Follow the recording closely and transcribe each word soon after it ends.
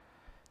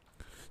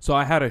So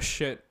I had a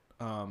shit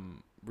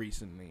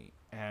recently,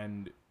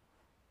 and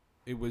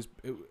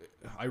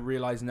I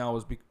realize now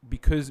was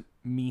because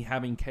me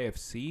having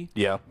KFC.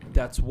 Yeah.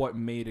 That's what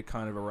made it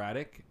kind of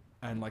erratic,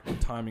 and like the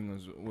timing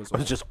was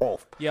It's just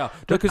off. Yeah,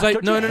 because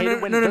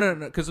no.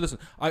 Because listen,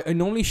 I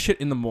normally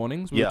shit in the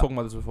mornings. We were talking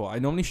about this before. I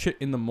normally shit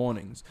in the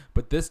mornings,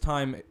 but this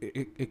time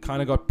it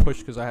kind of got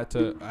pushed because I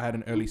had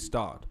an early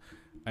start,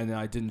 and then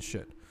I didn't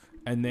shit,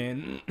 and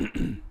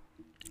then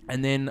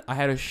and then I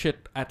had a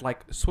shit at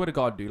like, swear to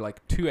God, dude,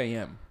 like 2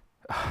 a.m.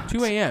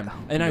 2 a.m.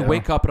 And I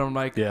wake up and I'm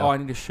like, oh, I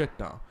need to shit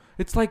now.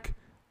 It's like,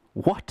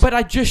 what? But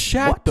I just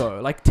shat though,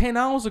 like 10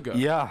 hours ago.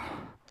 Yeah.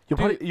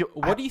 What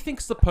do you think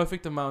is the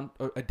perfect amount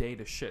a day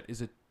to shit?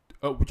 Is it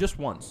just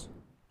once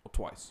or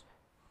twice?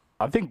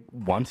 I think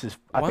once is.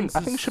 I think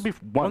it should be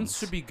once. Once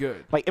should be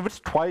good. Like if it's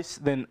twice,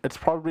 then it's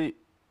probably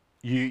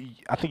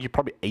I think you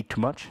probably ate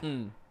too much.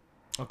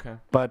 Okay.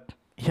 But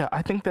yeah,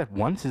 I think that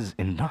once is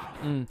enough.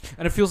 And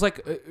it feels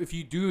like if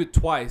you do it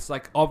twice,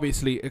 like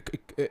obviously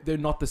they're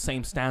not the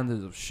same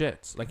standards of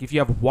shits. Like if you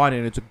have one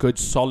and it's a good,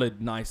 solid,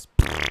 nice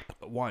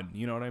one,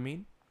 you know what I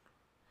mean?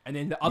 And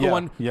then the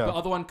other the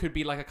other one could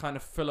be like a kind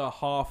of filler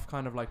half,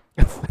 kind of like.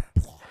 You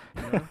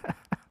know?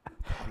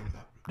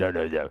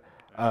 No.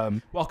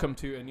 Welcome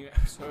to a new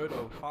episode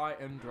of High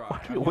and Dry.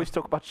 Why do we always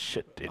talk about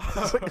shit, dude?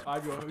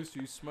 I'm your host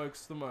who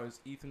smokes the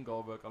most, Ethan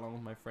Goldberg, along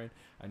with my friend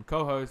and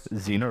co-host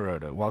Zeno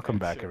Roda. Welcome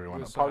back,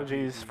 everyone.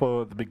 Apologies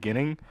for the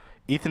beginning.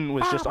 Ethan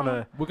was just on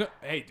a.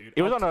 Hey, dude.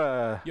 He was on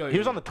a. He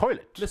was on the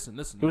toilet. Listen.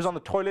 He was on the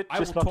toilet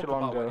just not too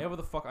long ago. I will talk about whatever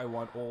the fuck I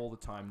want all the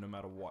time, no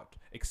matter what,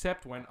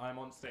 except when I'm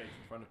on stage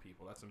in front of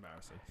people. That's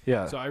embarrassing.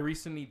 Yeah. So I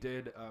recently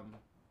did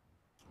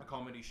a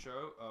comedy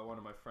show. One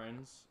of my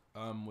friends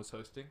was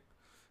hosting,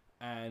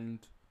 and.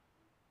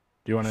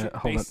 Do you want to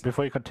hold on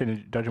before you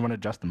continue? Don't you want to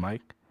adjust the mic?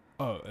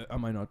 Oh,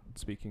 am I not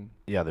speaking?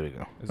 Yeah, there we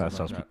go. That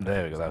sounds.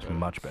 There we go. That's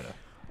much better.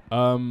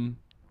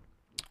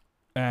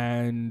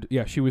 And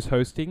yeah, she was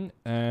hosting,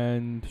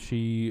 and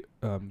she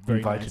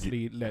very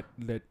nicely let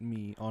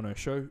me on her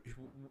show.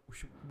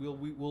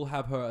 We'll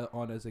have her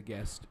on as a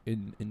guest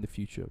in the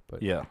future.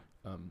 But yeah.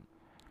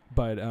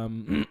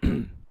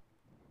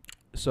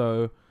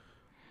 So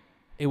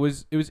it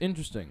was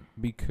interesting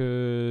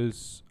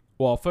because,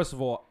 well, first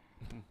of all,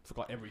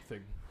 forgot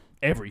everything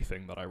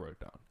that I wrote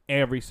down.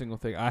 Every single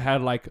thing. I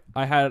had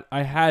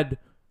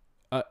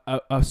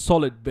a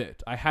solid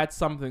bit. I had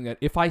something that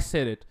if I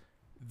said it,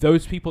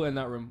 those people in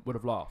that room would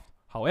have laughed.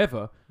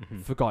 However,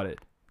 forgot it.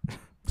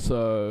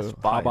 So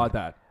how about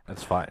that?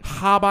 That's fine.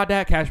 How about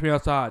that? Catch me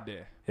outside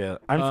there. Yeah.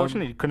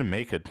 Unfortunately, you couldn't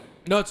make it.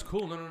 No, it's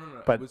cool. No.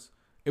 But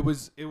it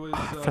was.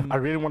 I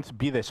really wanted to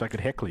be there so I could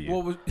heckle you.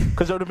 Well,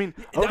 because it would have been.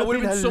 That would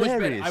have been so much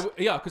better.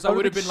 Because I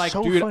would have been like,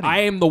 so dude, funny. I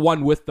am the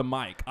one with the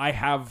mic. I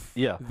have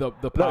the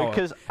power.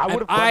 Because I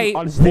would have gotten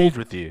on stage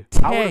with you.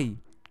 I would have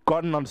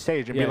gotten on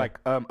stage and be like,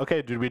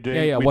 okay, dude, we're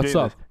doing. Yeah. What's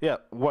up? This. Yeah.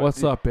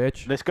 What's up,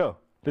 bitch? Let's go.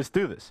 Let's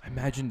do this.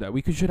 Imagine that.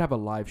 We should have a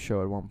live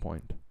show at one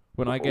point.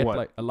 When I get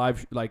like a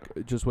live, like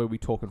just where we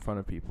talk in front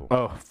of people.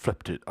 Oh,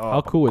 flipped it. Oh,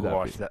 how cool would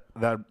that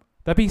be?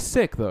 That'd be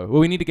sick though. Well,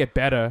 we need to get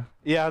better.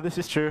 Yeah, this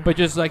is true. But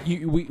just like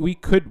we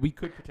could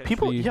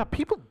potentially.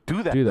 People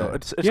do that. Though.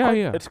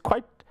 It's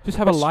quite. Just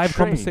have a live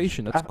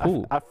conversation. That's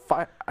cool.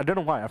 I don't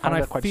know why. I find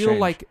that quite strange. And I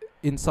feel like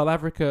in South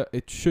Africa,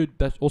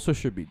 that also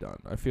should be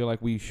done. I feel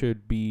like we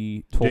should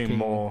be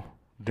talking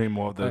doing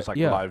more of those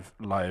live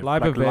events,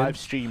 live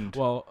streamed.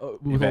 Well,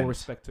 with all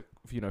respect to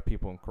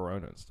people in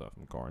Corona and stuff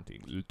and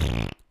quarantine,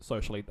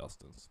 socially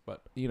distance.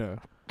 But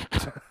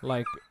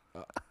like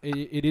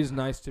it is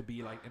nice to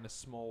be like in a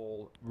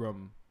small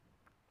room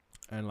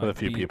and like with a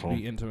few people,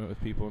 be intimate with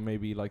people, and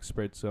maybe like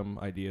spread some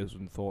ideas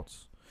and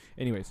thoughts.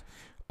 Anyways,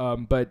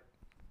 but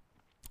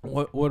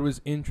what was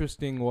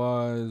interesting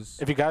was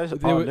if you guys are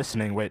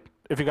listening,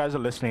 if you guys are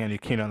listening and you're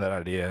keen on that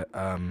idea,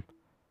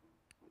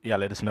 yeah,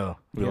 let us know.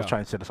 We'll try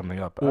and set something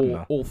up. I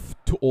don't know.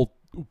 To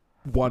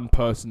one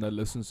person that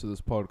listens to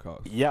this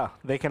podcast. Yeah,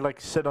 they can like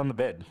sit on the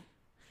bed.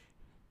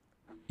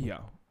 Yeah.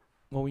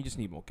 Well, we just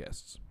need more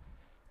guests.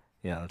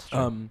 Yeah, that's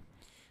true.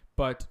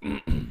 But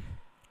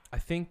I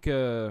think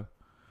it'd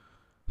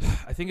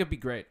be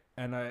great,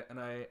 and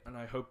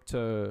I hope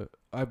to.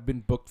 I've been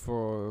booked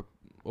for.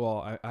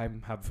 Well,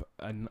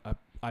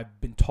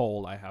 I've been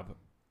told I have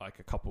like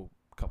a couple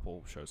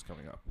shows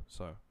coming up.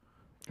 So.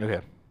 Okay.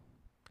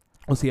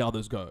 We'll see how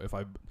those go.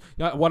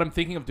 What I'm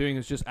thinking of doing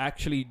is just at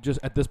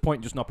this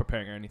point, just not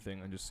preparing anything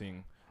and just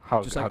seeing how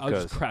I'll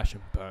goes. just crash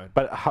and burn.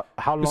 But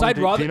how long?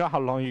 Do you know how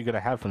long you're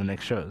gonna have for the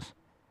next shows?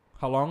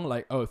 How long?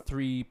 Like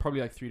probably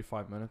like 3 to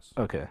 5 minutes.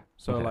 Okay.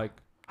 So like,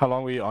 how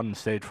long were you on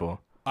stage for?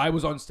 I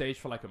was on stage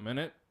for like a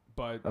minute,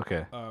 but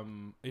okay.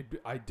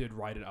 I did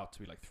write it out to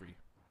be like 3.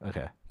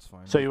 Okay. It's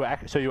fine. So you were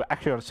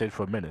actually on stage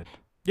for a minute.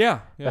 Yeah.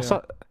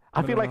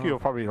 I feel like you were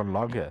probably on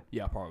longer.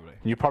 Yeah, probably.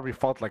 You probably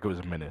felt like it was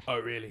a minute. Oh,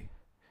 really?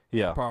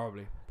 Yeah.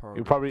 Probably.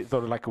 You probably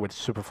thought like it went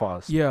super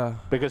fast. Yeah.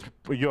 Because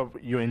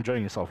you're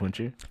enjoying yourself, weren't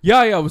you?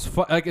 Yeah. It was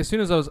like as soon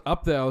as I was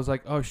up there, I was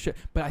like, oh shit.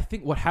 But I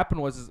think what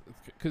happened was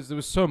because there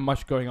was so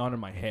much going on in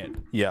my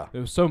head. Yeah.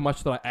 There was so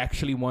much that I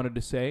actually wanted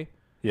to say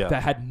Yeah.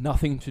 that had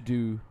nothing to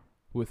do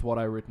with what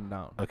I written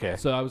down. Okay.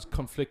 So I was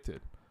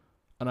conflicted,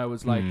 and I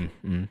was like,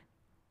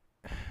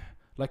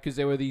 because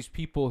there were these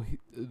people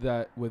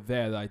that were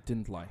there that I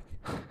didn't like,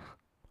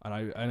 and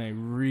I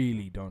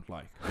really don't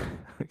like.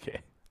 Okay.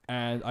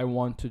 And I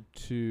wanted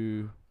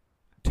to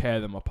tear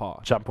them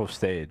apart. Jump off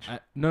stage.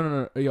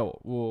 No, yo,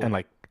 we'll and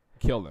like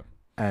kill them.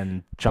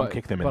 And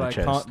kick them in the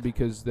chest. But I can't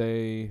because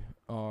they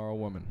are a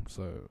woman,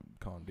 so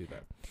can't do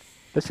that.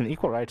 Listen,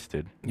 equal rights,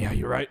 dude. Yeah,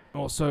 you're right.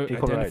 Also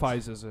Equal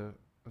identifies as a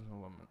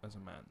woman, as a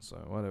man, so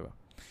whatever.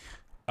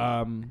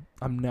 I'm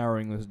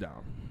narrowing this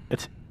down.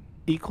 It's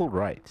equal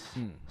rights.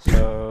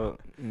 So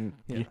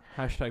yeah.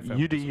 Hashtag feminism.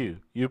 you do you.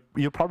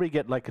 You probably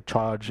get like a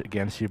charge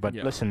against you, but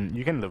listen,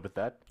 you can live with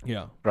that.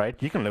 Yeah. Right?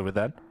 You can live with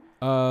that.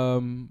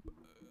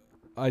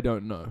 I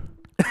don't know.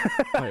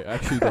 I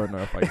actually don't know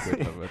if I could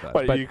live with that.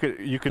 But you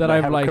could that like,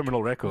 I've have like, a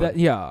criminal record.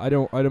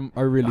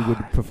 I really would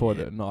prefer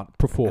to not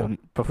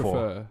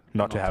prefer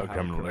not to have a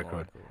criminal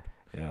record.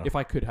 Yeah. If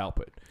I could help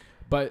it.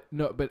 But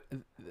no, but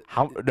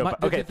how? No,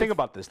 but, okay. Think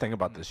about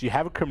this. You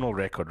have a criminal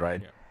record,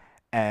 right? Yeah.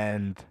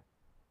 And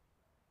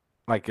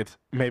like it's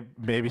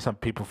maybe some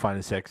people find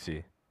it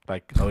sexy.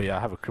 Like, oh yeah, I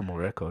have a criminal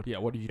record. Yeah.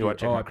 What did you want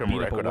to check my criminal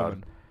beat up a record out?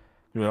 woman.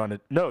 You want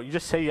to? No, you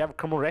just say you have a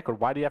criminal record.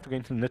 Why do you have to go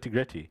into the nitty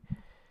gritty?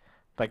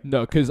 Like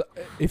no, because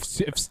if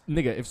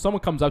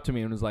someone comes up to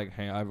me and is like,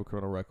 "Hey, I have a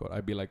criminal record,"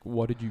 I'd be like,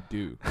 "What did you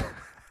do?"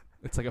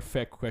 It's like a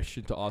fair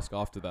question to ask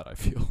after that, I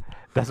feel.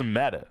 Doesn't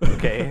matter,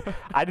 okay?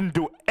 I didn't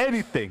do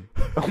anything.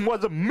 It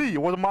wasn't me.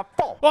 It wasn't my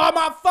fault. Oh,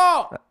 my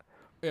fault!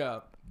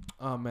 Yeah.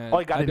 Oh, man.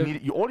 All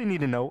you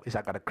need to know is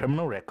I got a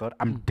criminal record.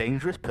 I'm a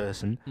dangerous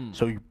person,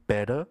 so you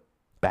better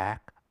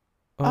back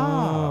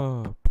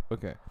up.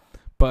 Okay.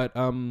 But,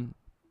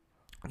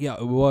 yeah,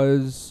 it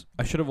was...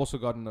 I should have also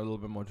gotten a little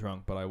bit more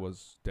drunk, but I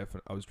was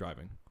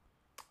driving.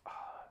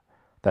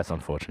 That's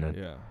unfortunate.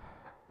 Yeah.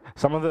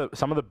 Some of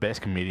the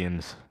best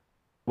comedians...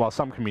 Well,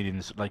 some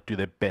comedians like do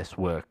their best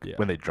work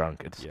when they're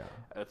drunk. It's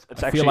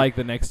I feel like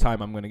the next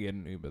time I'm gonna get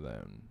an Uber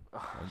there and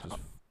I'll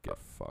just get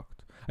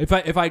fucked. If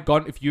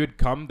you had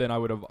come, then I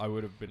would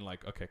have been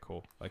like, okay,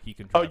 cool. Like he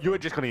can. Oh, you were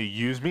just gonna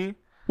use me?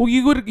 Well,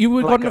 you would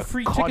like gotten a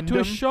free ticket to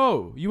a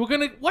show. You were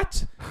gonna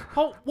what?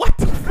 What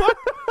the fuck?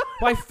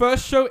 My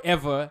first show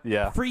ever.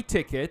 Yeah. Free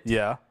ticket.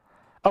 Yeah.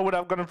 Oh, would I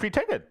have gotten a free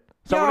ticket?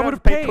 So I would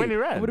have paid 20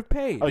 rand. I would have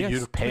paid. Oh, yes, you'd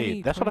have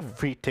paid. That's not a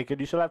free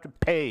ticket. You still have to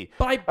pay.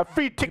 But a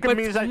free ticket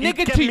means that you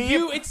get get to me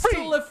you, free. it's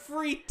still a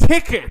free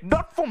ticket.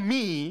 Not for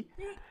me.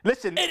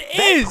 Listen, it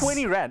that is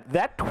 20 rand.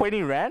 That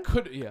 20 rand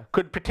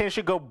could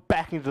potentially go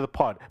back into the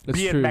pod. That's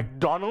be true. it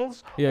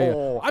McDonald's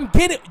or I'm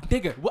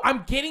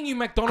getting you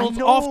McDonald's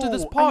after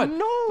this pod. I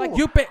know. Like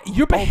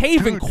you're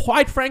behaving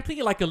quite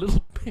frankly like a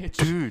little bitch.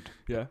 Dude.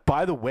 Yeah.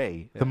 By the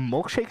way, the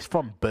milkshakes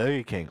from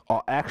Burger King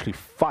are actually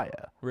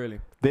fire.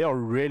 Really? They are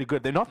really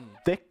good. They're not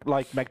thick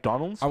like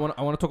McDonald's. I want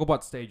to talk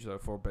about stage though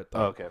for a bit.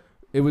 Oh, okay.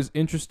 It was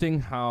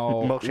interesting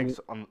how milkshakes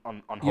on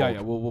hold.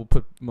 Yeah. We'll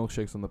put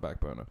milkshakes on the back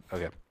burner.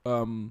 Okay.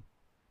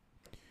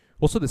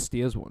 Also the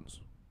Steers ones.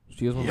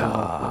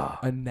 Yeah.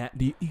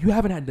 You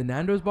haven't had the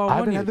Nando's bar one? I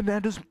haven't had the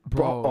Nando's,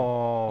 bro.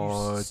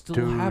 Oh, you still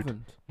dude.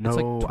 haven't. No, it's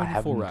like I 24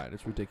 haven't. rand.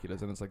 It's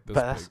ridiculous, and it's like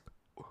this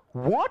big.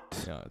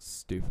 What? Yeah, it's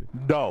stupid.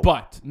 No.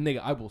 But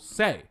nigga, I will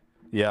say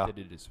that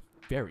it is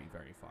very,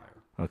 very fire.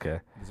 Okay.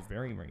 It's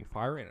very, very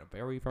fire and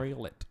very, very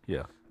lit.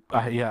 Yeah.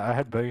 I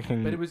had Burger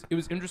King. But it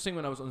was interesting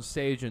when I was on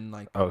stage and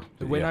like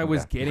when I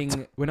was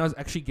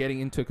actually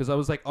getting into it, because I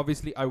was like,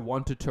 obviously I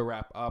wanted to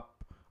wrap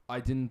up. I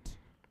didn't,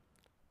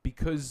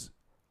 because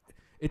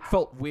it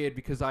felt weird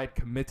because I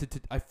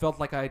felt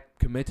like I had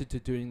committed to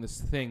doing this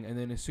thing, and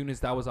then as soon as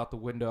that was out the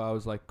window, I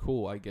was like,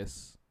 cool, I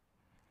guess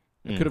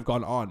it could have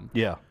gone on.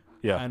 Yeah.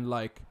 And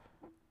like,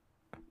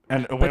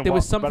 and it but there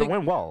was something. But it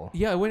went well.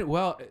 Yeah, it went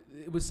well.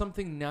 It was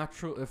something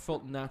natural. It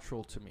felt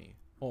natural to me.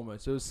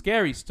 Almost. It was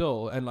scary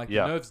still, and like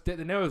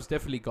the nerves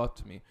definitely got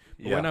to me.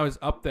 But when I was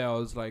up there, I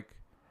was like,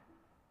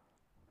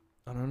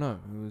 I don't know.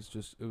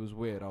 It was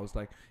weird. I was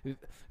like,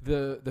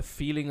 the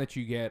feeling that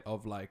you get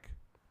of like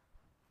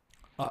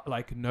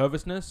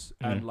nervousness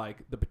and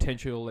like the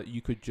potential that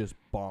you could just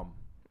bomb,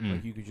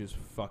 like you could just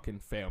fucking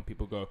fail, and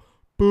people go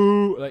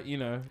boo, like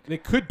they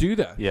could do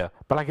that. Yeah,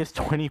 but like it's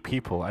 20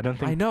 people. I don't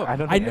think. I know. I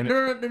don't.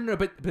 Think no.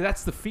 But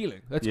that's the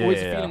feeling. That's always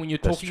the feeling when you're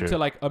talking to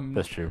like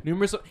that's true.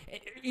 Numerous.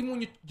 Even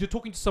when you're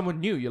talking to someone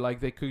new, you're like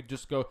they could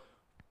just go,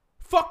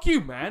 "Fuck you,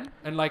 man,"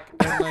 and like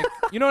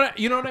you know what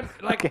I mean?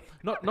 Like okay.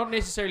 not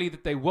necessarily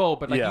that they will,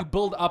 but like you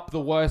build up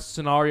the worst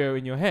scenario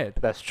in your head.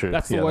 That's true.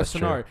 That's the worst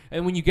scenario. True.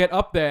 And when you get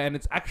up there and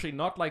it's actually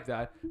not like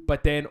that,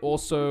 but then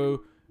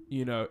also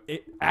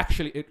it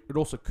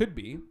also could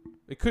be.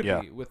 It could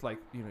be with like,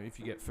 if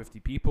you get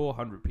 50 people,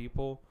 100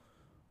 people,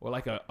 or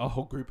like a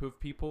whole group of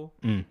people,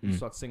 you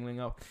start singling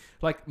out.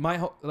 Like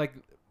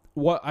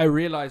what I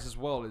realize as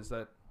well is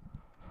that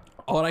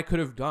all I could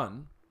have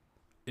done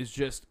is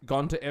just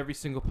gone to every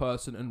single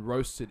person and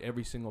roasted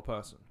every single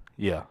person.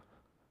 Yeah.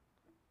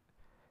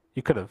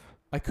 You could have.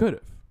 I could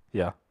have.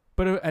 Yeah.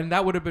 And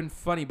that would have been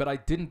funny, but I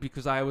didn't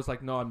because I was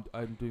like, no,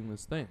 I'm doing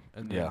this thing.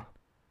 And then,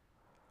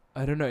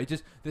 I don't know. It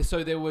just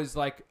so there was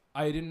like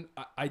I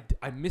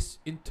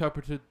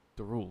misinterpreted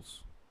the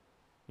rules,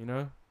 you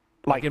know,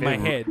 like in my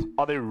head.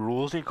 Are there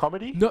rules in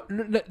comedy? No,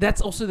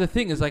 that's also the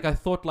thing. Is like I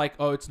thought like,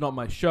 oh, it's not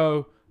my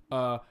show.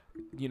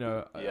 You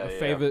know, a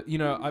favor. You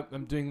know,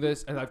 I'm doing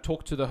this, and I've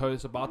talked to the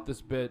host about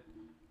this bit,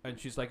 and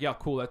she's like, yeah,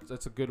 cool,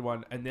 that's a good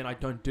one. And then I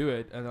don't do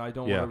it, and I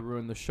don't want to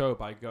ruin the show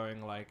by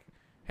going like,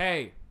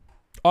 hey,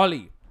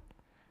 Ollie,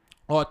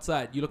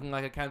 outside, you looking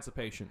like a cancer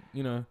patient.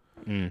 You know,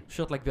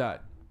 shit like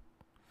that.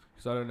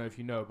 So I don't know if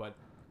you know, but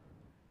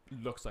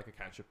looks like a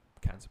cancer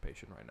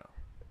patient right now.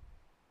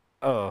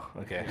 Oh,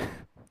 okay.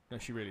 No,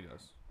 she really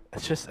does.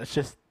 It's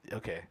just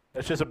okay.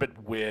 It's just a bit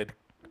weird.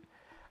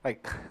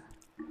 Like,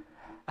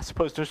 I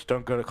suppose just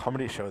don't go to a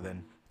comedy show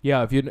then.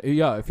 Yeah, if you're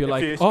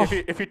like,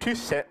 if you're too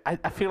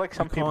I feel like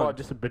some people are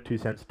just a bit too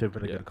sensitive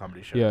when they go to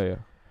comedy shows. Yeah,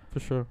 for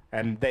sure.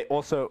 And they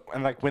also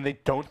like when they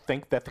don't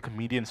think that the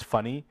comedian's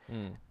funny,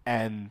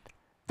 and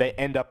they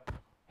end up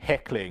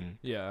heckling.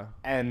 Yeah.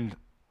 And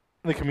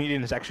the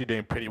comedian is actually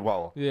doing pretty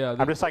well. Yeah.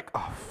 I'm just like,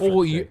 oh.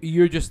 Or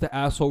you're just the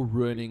asshole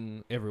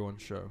ruining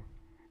everyone's show.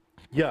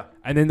 Yeah.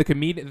 And then the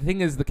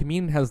thing is, the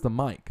comedian has the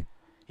mic.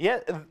 Yeah,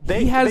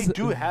 they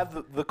do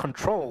have the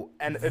control,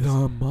 and it's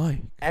the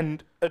mic,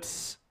 and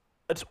it's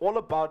all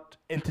about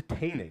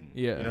entertaining.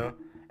 Yeah. You know.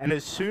 And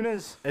as soon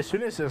as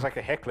there's like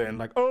a heckler and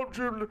like, oh,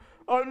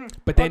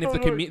 but then if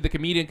the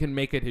comedian can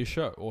make it his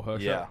show or her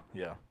show.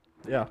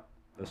 Yeah.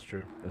 That's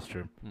true.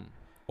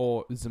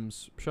 Or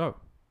Zim's show,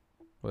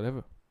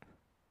 whatever.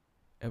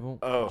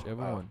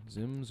 Whichever one.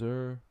 Zim's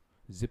or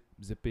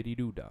zippity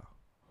doo dah.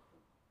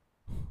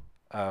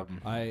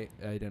 I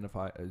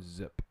identify as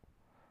Zip.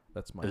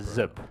 That's my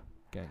Zip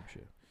gang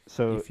shit.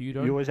 So if you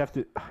always have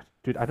to,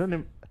 dude. I don't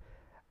know.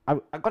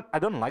 I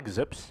don't like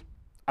zips.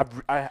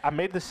 I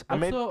made this.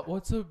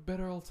 What's a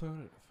better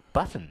alternative?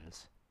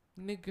 Buttons.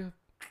 Nigga.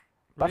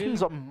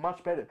 Buttons are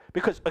much better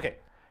because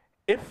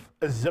if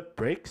a zip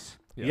breaks,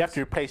 you have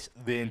to replace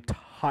the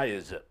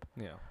entire zip.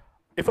 Yeah.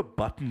 If a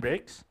button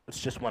breaks, it's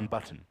just one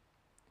button.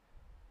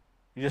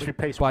 You just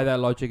replace. By that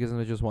logic, isn't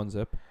it just one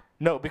zip?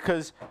 No,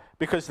 because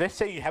let's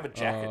say you have a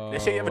jacket.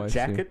 Let's say you have a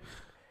jacket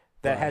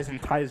that has an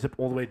entire zip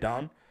all the way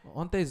down.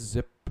 Aren't they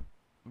zip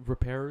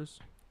repairers?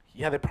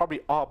 Yeah, they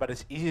probably are, but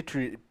it's easier to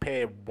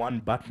repair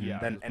one button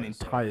than an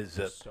entire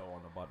zip. So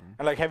on a button.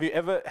 And like, have you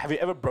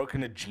ever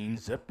broken a jean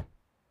zip?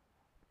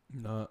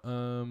 No.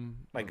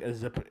 Like a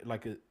zip,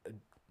 like a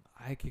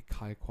I get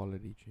high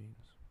quality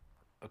jeans.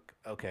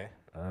 Okay.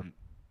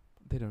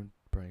 They don't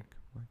break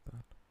like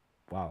that.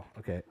 Wow.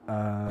 Okay.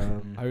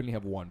 I only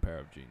have one pair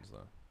of jeans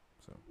though.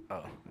 So.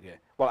 Oh, okay.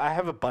 Well, I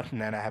have a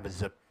button and I have a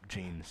zip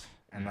jeans,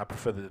 and I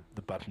prefer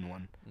the button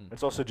one.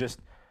 It's also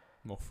just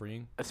more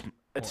freeing. It's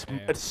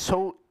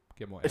so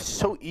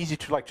easy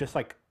to just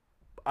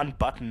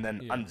unbutton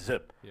and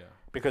unzip. Yeah.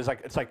 Because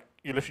it's like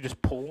you literally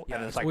just pull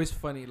and it's like always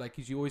funny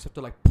because you always have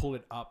to pull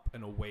it up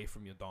and away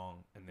from your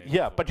dong and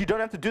then but you don't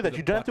have to do that.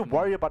 You don't have to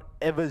worry about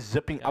ever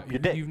zipping up your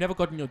dick. You've never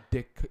gotten your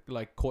dick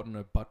caught in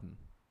a button.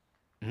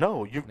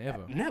 No, you've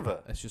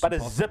never. It's just but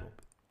impossible. A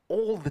zip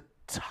all the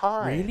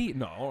time. Really?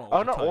 No.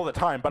 Not all the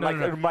time, but no.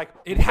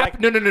 It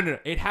happened. No.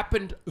 It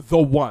happened the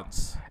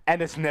once,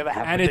 and it's never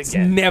happened. And it's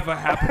never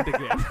happened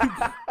again.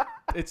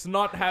 It's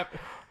not happened.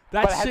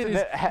 That shit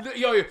is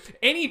yo.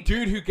 Any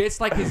dude who gets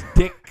his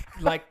dick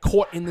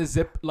caught in the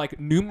zip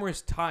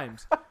numerous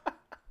times,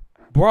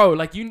 bro.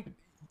 Do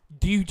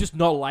you just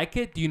not like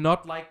it? Do you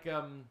not like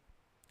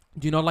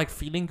Do you not like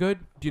feeling good?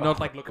 Do you not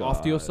look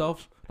after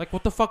yourself?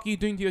 What the fuck are you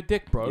doing to your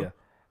dick, bro? Yeah.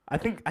 I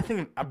think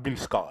I've been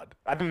scarred.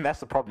 I think that's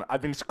the problem.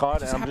 I've been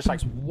scarred, and I'm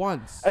just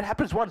once. It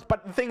happens once,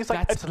 but the thing is,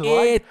 it's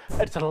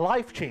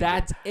life changing.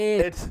 That's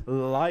it. It's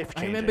life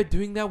changing. I remember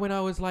doing that when I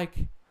was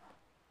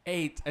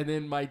 8, and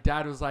then my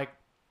dad was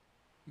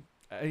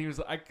and he was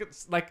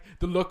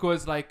the look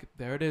was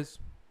there it is.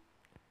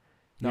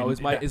 Now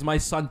is my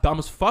son dumb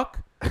as fuck,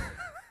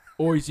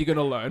 or is he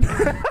gonna learn?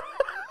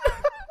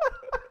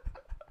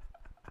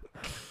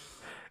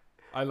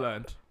 I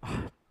learned.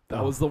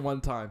 That was the one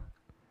time.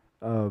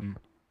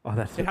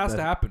 It has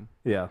to happen.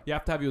 Yeah. You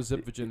have to have your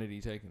zip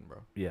virginity taken, bro.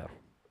 Yeah.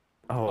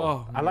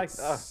 I like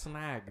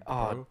snagged, bro.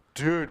 Oh,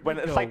 dude, when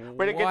it's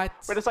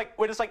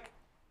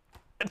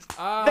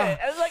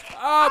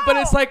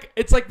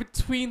it's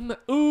between the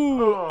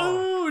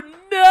ooh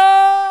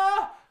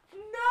no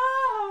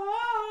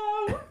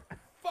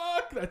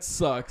fuck, that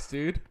sucks,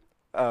 dude.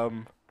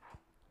 But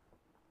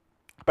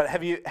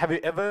have you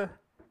ever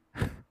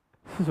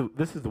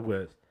this is the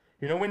worst.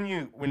 You know when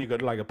you go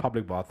to a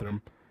public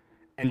bathroom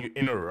and you're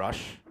in a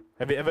rush?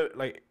 Have you ever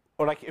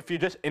if you're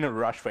just in a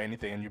rush for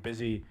anything and you're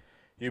busy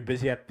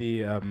at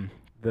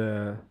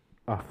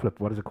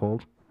what is it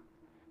called?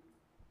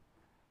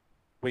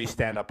 Where you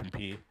stand up and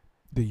pee.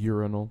 The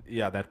urinal.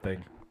 Yeah, that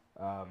thing.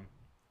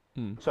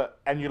 So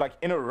and you're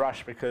in a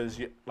rush because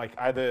you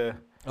either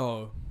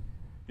you're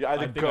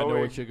either I know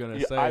what you're gonna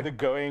say. Either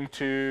going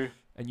to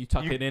and you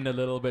tuck it in a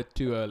little bit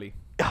too early.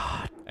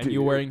 And dude.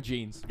 you're wearing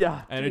jeans.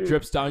 Yeah. And it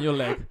drips down your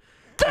leg.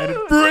 And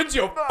it ruins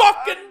your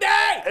fucking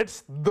day!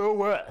 It's the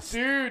worst.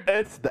 Dude.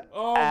 It's the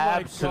Oh my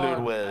absolute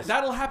God. worst.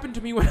 That'll happen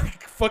to me when I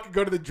fucking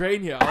go to the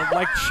drain here. I'm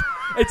like,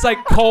 it's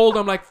like cold.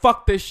 I'm like,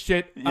 fuck this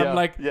shit. Yeah, I'm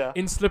like yeah.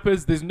 in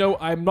slippers.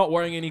 I'm not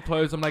wearing any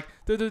clothes. I'm like,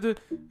 duh.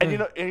 And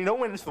you know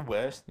when it's the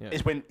worst Yeah.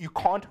 is when you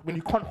can't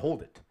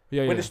hold it.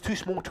 Yeah, When yeah. it's too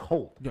small to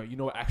hold. No, you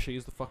know what actually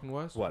is the fucking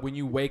worst? What? When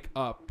you wake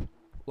up,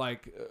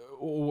 like,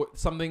 or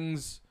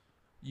something's,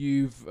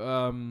 you've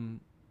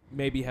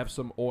maybe have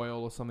some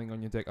oil or something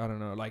on your dick. I don't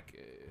know, like.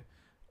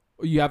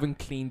 You haven't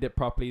cleaned it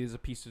properly. There's a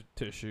piece of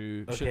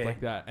tissue, shit Okay.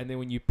 like that. And then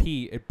when you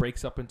pee, it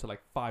breaks up into like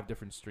 5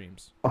 different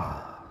streams.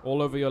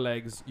 All over your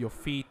legs, your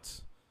feet.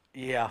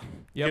 Yeah.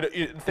 Yep.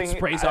 The thing,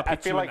 sprays I, up I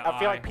into feel like an I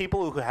feel like eye.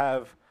 people who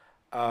have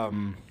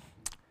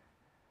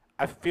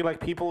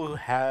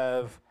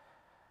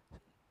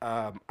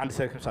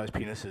uncircumcised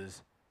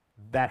penises,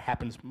 that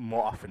happens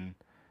more often.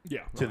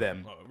 Yeah. To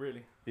them. Oh,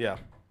 really? Yeah.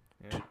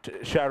 Yeah.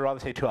 Should I rather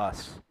say to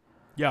us?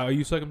 Yeah, are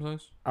you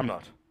circumcised? I'm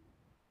not.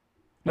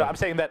 No, Oh. I'm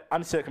saying that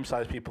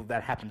uncircumcised people,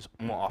 that happens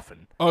more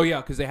often. Oh, yeah,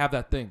 because they have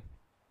that thing.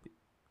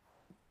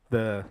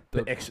 The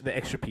The-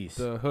 extra piece.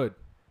 The hood.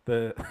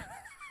 The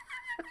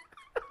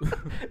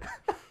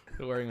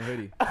They're wearing a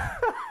hoodie.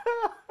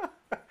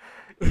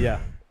 yeah.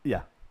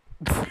 Yeah.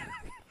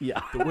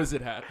 Yeah. The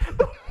wizard hat.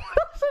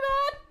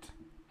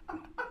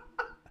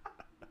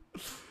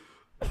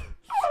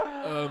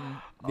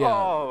 Yeah.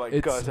 Oh my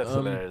it's, gosh, that's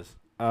hilarious.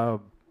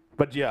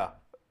 But yeah.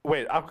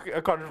 Wait, I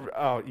can't.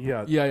 Oh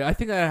yeah. Yeah, I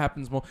think that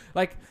happens more.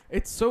 Like,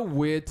 it's so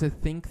weird to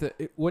think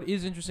that what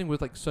is interesting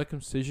with like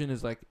circumcision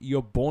is like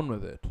you're born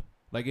with it.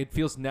 Like it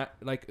feels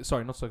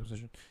sorry, not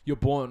circumcision. You're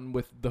born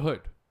with the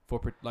hood for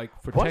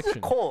protection. What is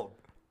it called?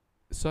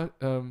 So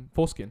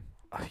foreskin.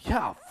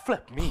 Yeah,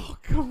 flip me.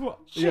 Come on.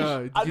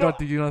 Yeah, I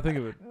did you not think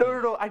of it?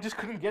 No. I just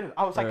couldn't get it.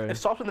 I was like, Alright. it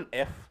starts with an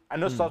F. I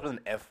know it starts with an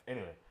F.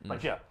 Anyway,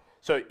 but yeah.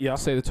 So yeah,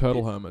 Say the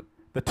turtle Yes. hermit.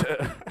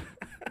 the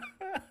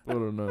I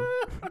don't know.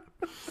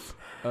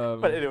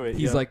 But anyway,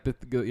 he's yeah.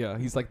 like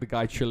he's like the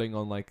guy chilling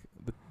on like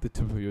the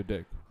tip of your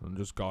dick and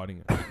just guarding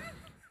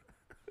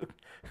it.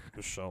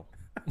 The shell.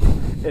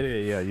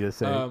 anyway, yeah, you're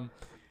saying.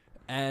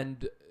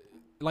 And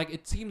like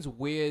it seems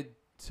weird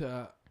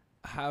to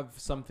have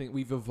something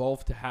we've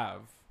evolved to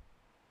have,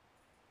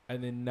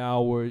 and then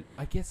now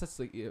I guess that's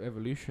like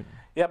evolution.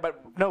 Yeah,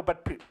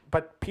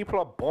 but people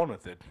are born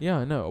with it. Yeah,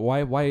 I know.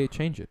 Why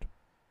change it?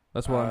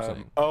 That's what I'm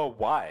saying. Oh,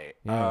 why?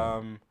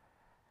 Yeah.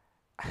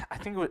 I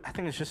think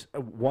it's just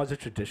was a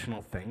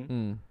traditional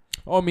thing.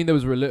 Oh, I mean, there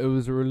was it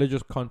was a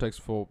religious context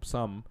for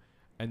some,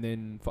 and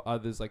then for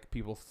others, like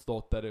people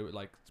thought that it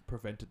like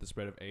prevented the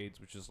spread of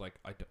AIDS, which is like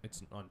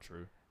it's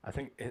untrue. I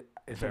think it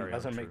Very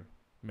doesn't untrue.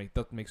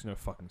 That makes no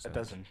fucking sense. It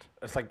doesn't.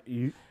 It's like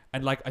you.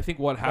 And like I think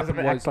what Doesn't happened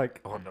it was act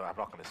like? Oh no, I'm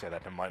not gonna say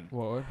that. Never mind.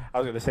 what? I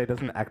was gonna say it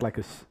doesn't act like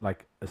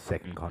a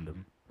second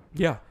condom.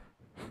 Yeah.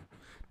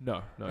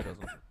 No, it doesn't.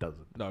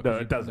 Doesn't. No, No,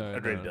 it doesn't.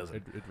 It really doesn't.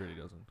 It really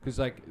doesn't. Because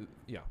like,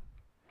 yeah.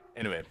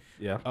 Anyway,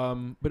 yeah.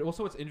 But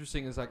also what's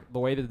interesting is like the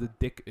way that the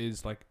dick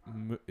is like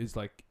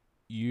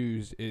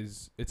used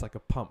is it's like a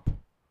pump.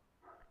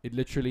 It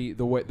literally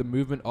the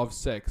movement of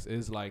sex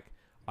is like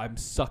I'm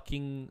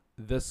sucking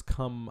this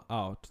cum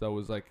out. That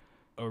was like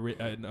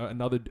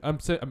another. I'm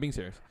being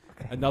serious.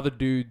 Okay. Another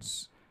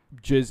dude's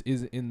jizz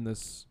is in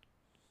this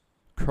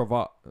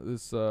cravat.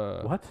 This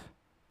What?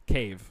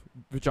 cave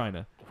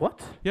vagina.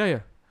 What? Yeah.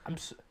 I'm.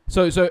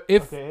 So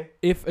if Okay.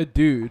 if a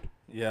dude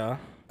Yeah.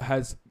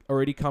 has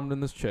already cummed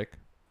in this chick,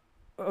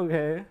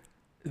 Okay.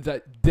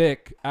 that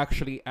dick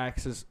actually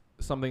acts as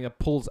something that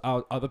pulls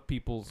out other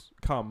people's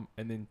cum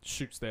and then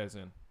shoots theirs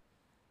in.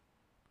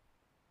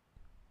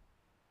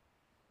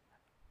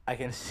 I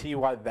can see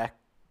why that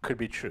could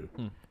be true.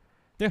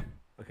 Yeah.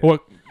 Okay. Well,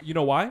 you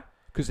know why?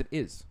 Because it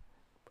is.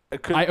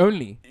 It could, I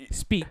only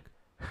speak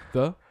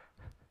the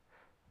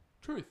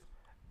truth.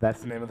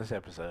 that's the name of this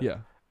episode. Yeah.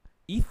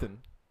 Ethan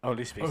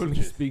Only speaks only the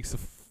truth. speaks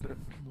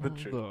The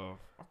truth. the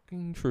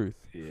fucking truth.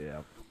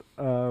 Yeah.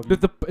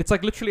 It's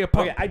like literally a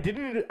pump. Okay, I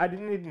didn't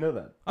need to know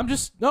that. I'm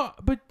just no,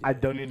 but I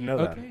don't need to know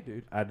that. okay,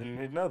 dude. I didn't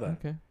need to know that.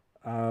 Okay.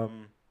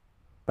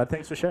 But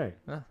thanks for sharing.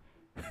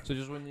 So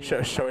just when you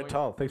Show and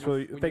tell. Thanks for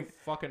when you're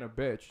fucking a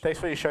bitch. thanks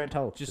for your show and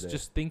tell. Just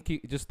today.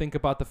 just think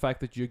about the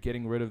fact that you're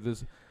getting rid of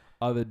this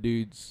other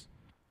dude's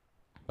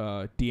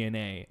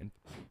DNA and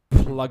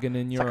plugging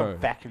in It's your like a own.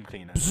 vacuum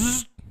cleaner.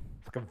 Bzzzt.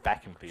 It's like a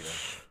vacuum cleaner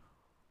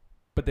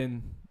But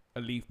then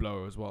a leaf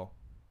blower as well.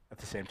 at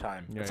the same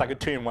time. Yeah, it's like yeah.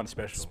 a 2-in-1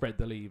 special. Spread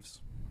the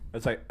leaves.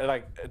 It's like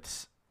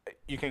it's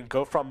you can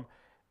go from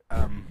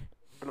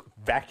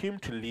vacuum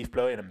to leaf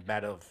blower in a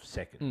matter of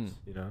seconds.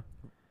 You know,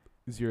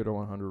 0 to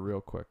 100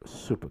 real quick.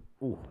 super.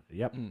 Ooh,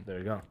 yep. Mm. There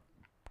you go.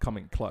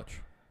 Coming clutch.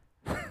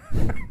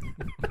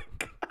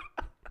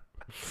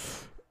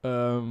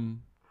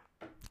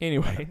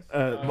 Anyway.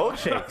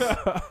 Milkshakes.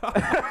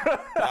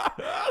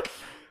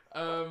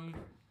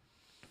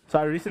 So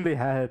I recently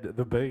had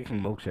the Burger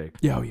King milkshake,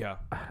 Yeah, oh yeah.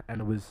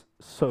 and it was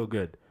so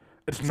good.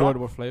 It's Enjoyed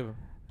not what flavor?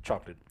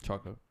 chocolate.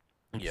 Chocolate.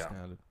 Yeah.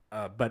 Standard.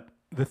 But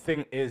the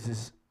thing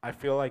is I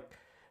feel like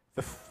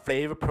the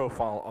flavor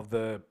profile of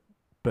the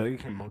Burger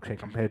King milkshake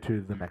compared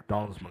to the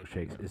McDonald's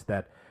milkshakes is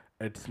that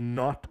it's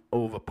not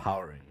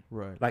overpowering.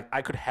 Right. Like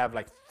I could have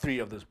like 3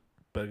 of the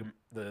Burger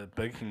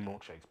King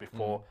milkshakes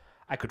before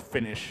I could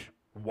finish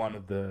one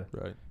of the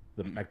Right.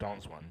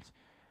 McDonald's ones.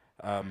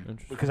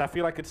 Interesting. Because I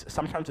feel like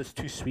sometimes it's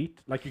too sweet.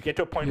 Like you get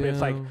to a point where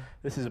it's like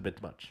this is a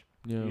bit much.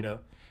 Yeah. You know.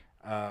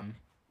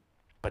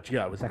 But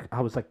yeah,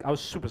 I was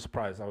super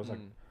surprised. I was like,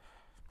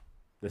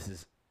 this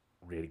is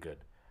really good.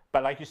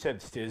 But like you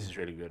said, Steers is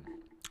really good.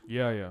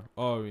 Yeah.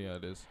 Oh yeah,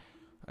 it is.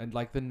 And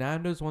like the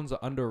Nando's ones are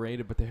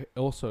underrated, but they're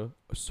also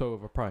so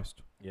overpriced.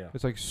 Yeah.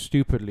 It's like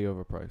stupidly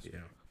overpriced. Yeah.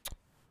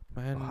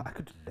 Man, I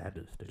could do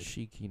Nando's, dude.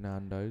 cheeky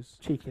Nando's.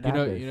 Cheeky You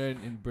know,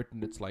 Nando's. in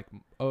Britain, it's like,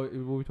 were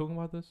we talking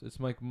about this? It's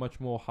like much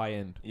more high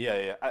end.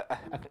 Yeah.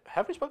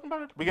 Have we spoken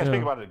about it? We can Yeah.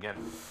 speak about it again.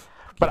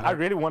 But I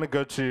really want to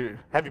go to.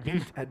 Have you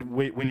been?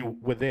 When you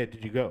were there,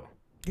 did you go?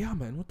 Yeah,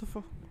 man. What the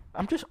fuck?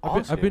 I'm just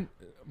I've been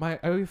my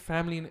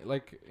family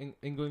in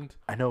England.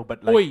 I know,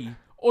 but like.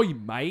 Oi,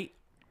 mate.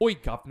 Oi,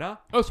 governor.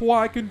 That's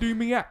why I can do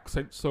me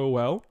accent so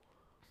well.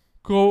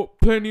 Got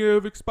plenty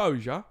of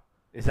exposure.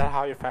 Is that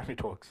how your family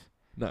talks?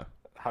 No,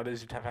 How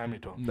does your family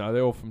talk? no,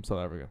 they're all from South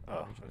Africa.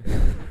 Oh.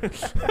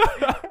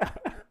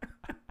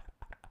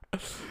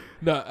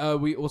 No,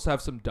 we also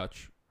have some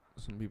Dutch,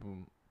 some people,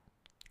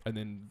 and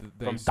then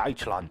From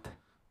Deutschland.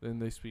 then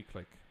they speak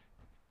like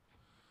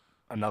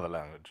Another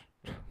language.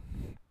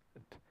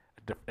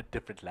 A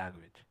different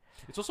language.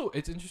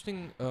 it's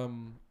interesting.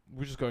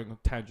 We're just going on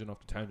tangent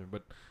after tangent,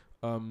 but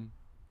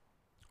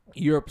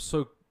Europe's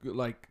so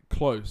like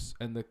close,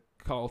 and the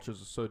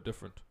cultures are so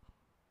different.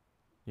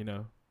 You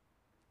know,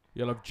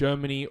 you'll have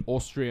Germany,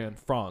 Austria, and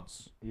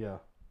France Yeah.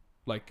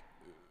 like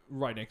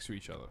right next to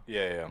each other.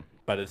 Yeah.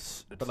 But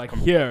it's But like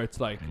here, it's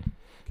like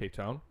Cape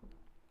Town,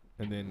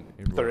 and then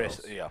the everywhere rest.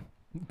 else. Yeah.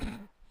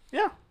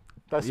 Yeah.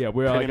 That's Yeah,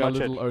 we're like pretty our much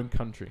little it. own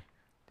country.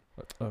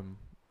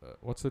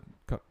 What's it?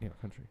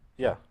 Country.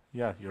 Yeah.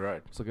 You're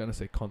right. So I'm gonna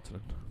say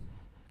continent.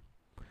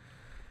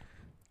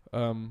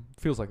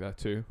 Feels like that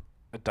too.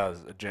 It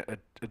does. It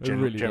It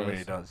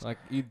generally does. Like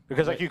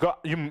Because like you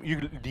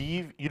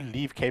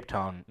leave Cape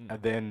Town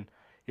and then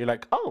you're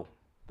like, oh,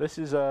 this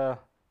is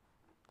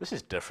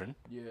different.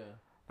 yeah.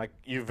 Like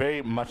you're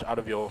very much out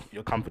of your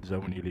comfort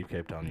zone when you leave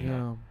Cape Town. You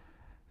know?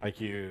 Like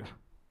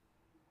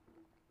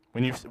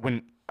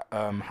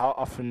how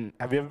often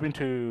have you ever been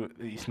to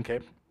the Eastern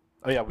Cape?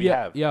 Oh yeah, we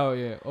have.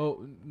 Yeah.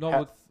 Oh, not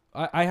with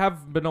I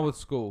have, but not with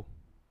school.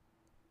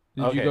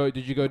 Did Okay. you go?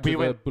 Did you go to We the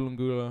went-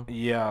 Bulungula?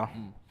 Yeah.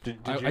 Mm. Did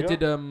I you go?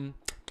 did.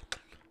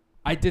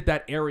 I did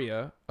that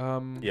area.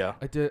 Yeah.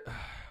 I did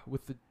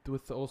with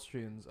the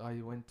Austrians.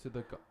 I went to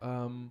the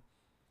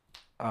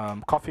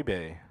Coffee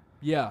Bay.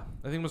 Yeah,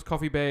 I think it was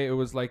Coffee Bay. It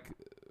was like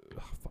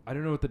I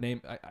don't know what the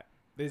name.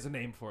 There's a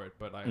name for it,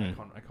 but I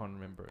can't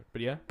remember it.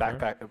 But yeah,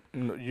 Backpack.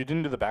 No, you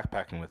didn't do the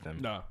backpacking with them.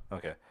 No,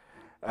 Okay.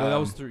 no, that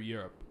was through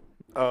Europe.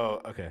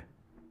 Oh, okay.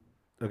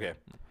 Okay.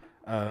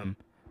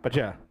 But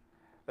yeah,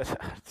 it's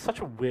such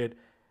a weird.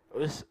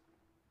 It's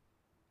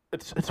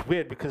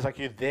weird because like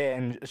you're there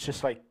and it's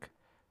just like,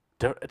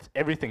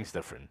 everything's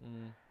different.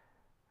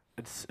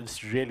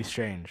 It's really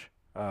strange.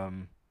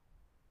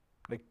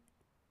 Like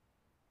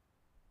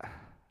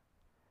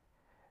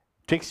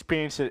to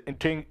experience it, and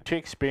to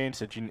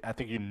experience it, I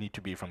think you need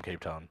to be from Cape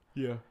Town.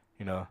 Yeah.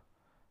 You know,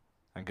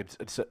 like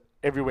it's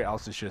everywhere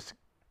else is just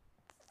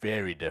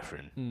very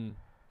different.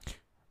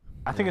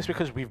 I think it's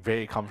because we're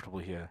very comfortable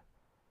here.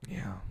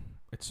 Yeah,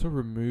 it's so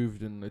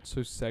removed and it's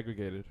so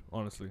segregated.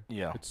 Honestly,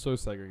 Yeah. it's so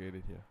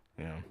segregated here.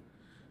 Yeah.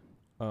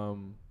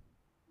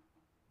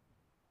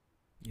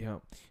 Yeah,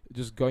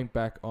 just going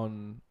back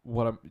on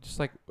what I'm just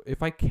like,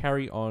 if I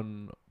carry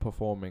on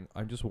performing,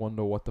 I just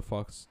wonder what the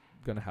fuck's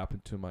gonna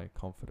happen to my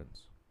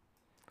confidence.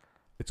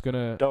 It's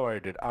gonna Don't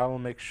worry, dude. I will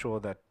make sure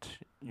that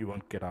you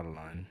won't get out of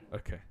line.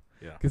 okay,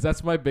 Yeah. because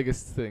that's my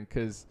biggest thing.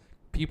 Because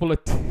people are,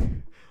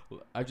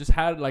 I just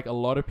had like a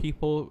lot of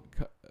people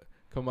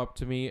come up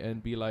to me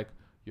and be like,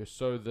 "You're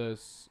so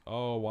this,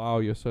 oh wow,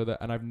 you're so that,"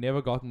 and I've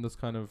never gotten this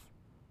kind of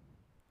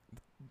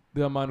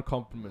the amount of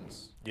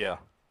compliments Yeah.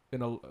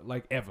 in a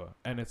like ever,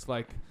 and it's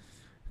like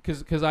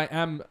because I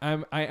am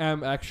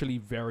actually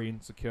very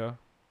insecure,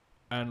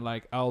 and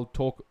like I'll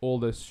talk all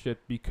this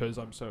shit because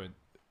I'm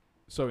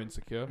so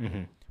insecure.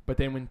 Mm-hmm. But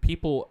then when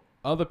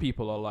other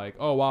people are like,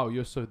 oh wow,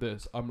 you're so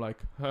this, I'm like,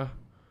 huh.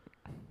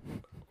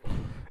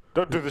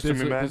 Don't do this to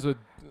me, man.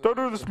 Don't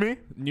do this to me.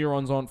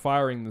 Neurons aren't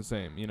firing the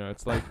same, you know.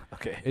 It's like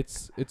Okay.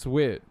 it's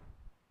weird,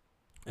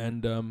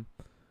 and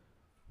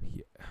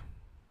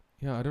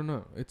yeah, I don't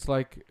know. It's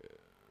like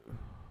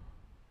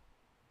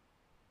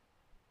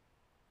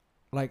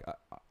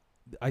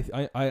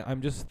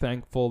I'm just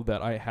thankful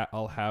that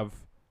I'll have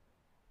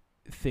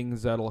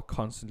things that'll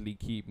constantly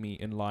keep me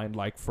in line,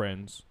 like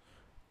friends,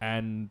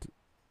 and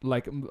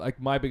like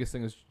my biggest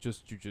thing is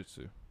just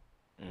jujitsu.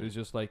 It's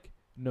just like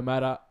no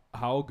matter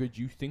how good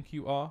you think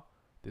you are,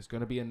 there's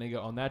gonna be a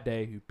nigga on that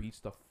day who beats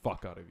the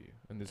fuck out of you,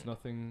 and there's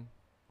nothing.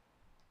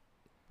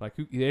 Like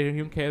they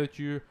don't care that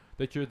you're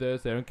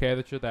this. They don't care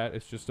that you're that.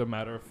 It's just a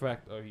matter of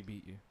fact. Oh, he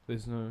beat you.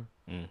 There's no.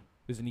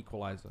 There's an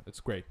equalizer. It's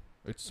great.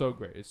 It's so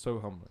great. It's so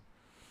humbling.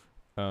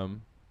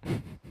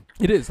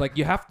 It is like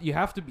you have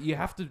to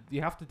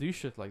do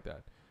shit like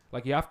that.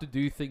 Like you have to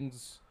do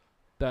things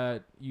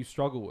that you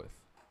struggle with,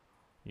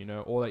 you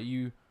know, or that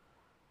you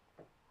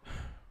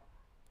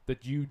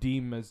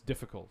deem as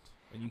difficult,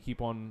 and you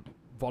keep on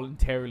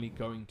voluntarily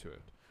going to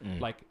it.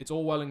 Like it's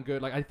all well and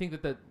good. Like I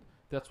think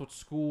that's what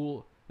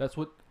school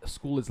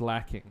is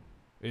lacking,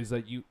 is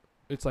that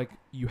it's like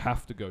you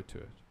have to go to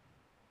it.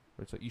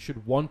 It's like you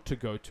should want to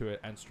go to it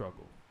and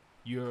struggle.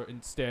 You're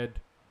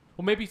instead,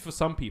 or maybe for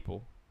some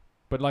people,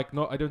 but like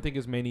I don't think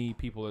as many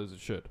people as it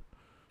should,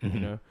 you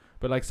know.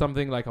 But like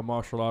something like a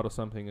martial art or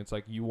something, it's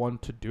like you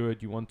want to do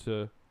it, you want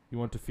to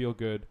feel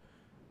good,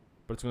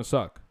 but it's gonna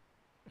suck,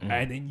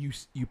 and then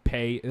you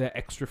pay the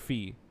extra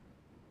fee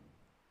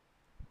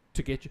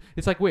to get you.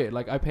 It's like weird.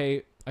 Like I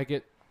pay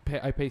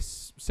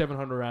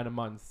 700 rand a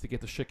month to get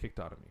the shit kicked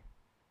out of me,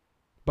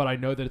 but I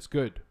know that it's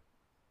good.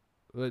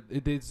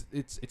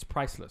 It's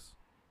priceless.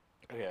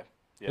 Okay.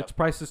 Yeah. It's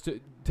priceless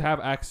to have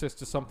access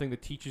to something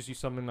that teaches you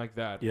something like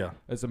that. Yeah.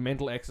 As a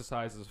mental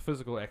exercise, as a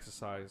physical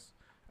exercise,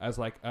 as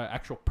like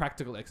actual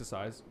practical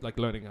exercise, like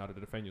learning how to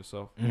defend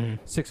yourself.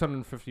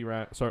 650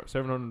 rand, sorry,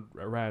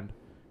 700 rand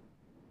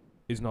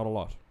is not a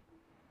lot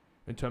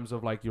in terms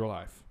of like your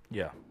life.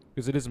 Yeah.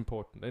 Because it is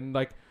important, and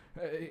like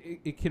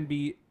it can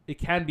be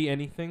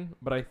anything,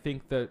 but I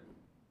think that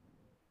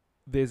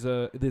there's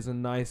a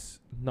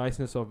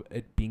niceness of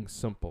it being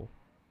simple.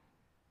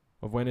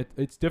 Of when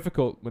it's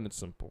difficult when it's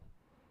simple.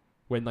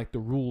 When like the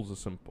rules are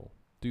simple.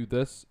 Do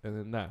this and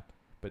then that.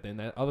 But then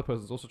that other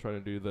person's also trying to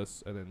do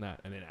this and then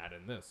that and then add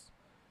in this.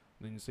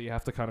 And then so you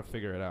have to kind of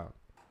figure it out.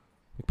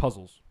 Like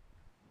puzzles.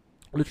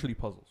 Literally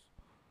puzzles.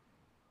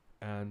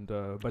 And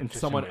but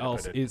someone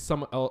else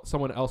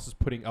is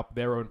putting up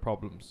their own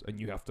problems and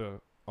you have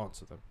to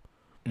answer them.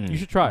 You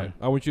should try it.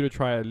 I want you to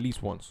try it at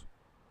least once.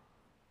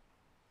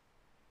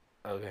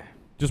 Okay.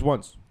 Just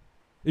once.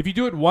 If you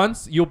do it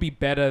once, you'll be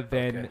better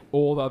than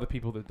all the other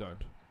people that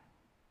don't.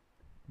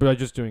 But I'm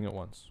just doing it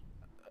once.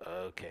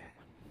 Okay.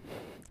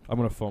 I'm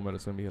gonna film it.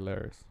 It's gonna be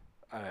hilarious.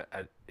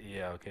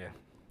 Yeah. Okay.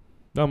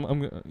 I'm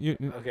gonna.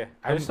 Okay.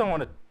 I just don't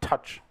want to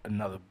touch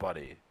another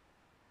body.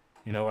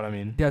 You know what I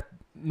mean? Yeah.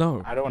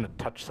 No. I don't want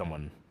to touch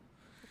someone.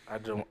 I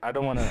don't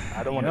want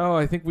to. No,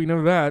 I think we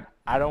know that.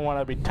 I don't want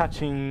to be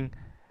touching.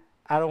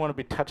 I don't want to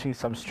be touching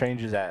some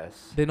stranger's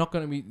ass. They're not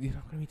gonna be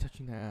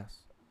touching their ass.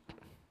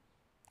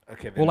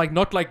 Okay. Then. Or like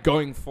not like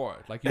going for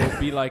it. Like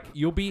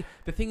you'll be.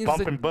 The thing is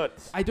bumping that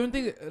butts. I don't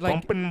think like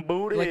bumping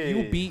booty.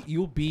 Like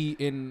you'll be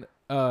in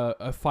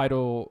a fight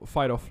or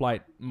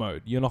flight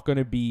mode. You're not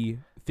gonna be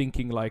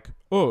thinking like,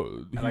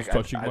 oh, he's like,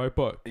 touching my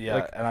butt. Yeah,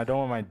 like, and I don't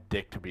want my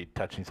dick to be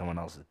touching someone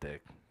else's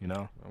dick. You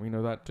know. We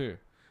know that too.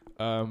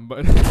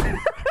 But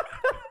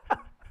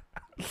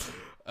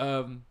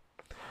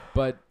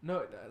but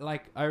no,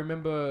 like I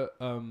remember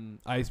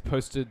I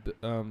posted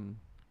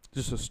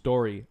just a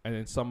story, and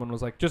then someone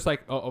was like, just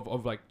like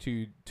of like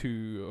two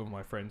of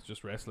my friends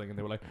just wrestling, and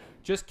they were like,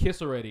 just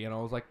kiss already, and I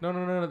was like,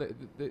 no,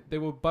 they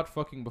were butt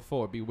fucking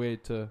before. It'd be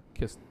weird to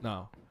kiss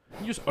now.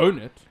 You just own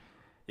it,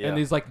 and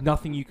there's like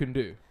nothing you can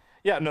do.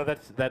 Yeah, no,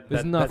 that's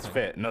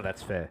fair. No,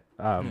 that's fair.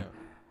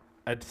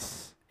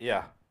 It's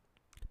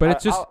But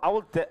it's just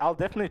I'll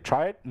definitely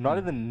try it. Not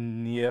in the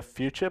near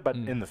future, but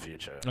in the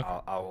future.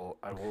 Okay. I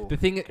will. The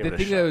thing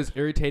that was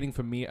irritating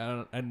for me,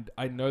 and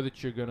I know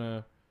that you're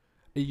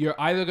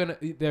either gonna.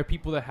 There are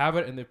people that have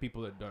it, and there are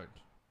people that don't.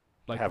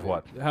 Like have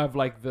what? Have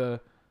like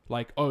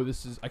oh,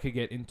 this is, I could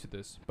get into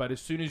this. But as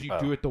soon as you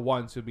do it the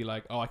once, you'll be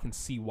like, oh, I can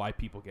see why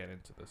people get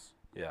into this.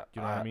 Yeah. Do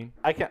you know what I mean?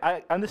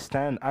 I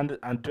understand. I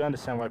do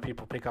understand why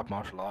people pick up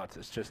martial arts.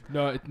 It's just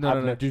no. Hold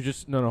on.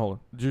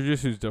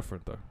 Jiu-Jitsu is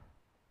different though.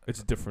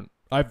 It's different.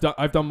 I've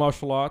done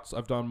martial arts.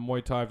 I've done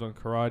Muay Thai. I've done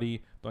karate.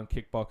 Done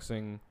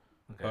kickboxing.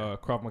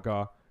 Krav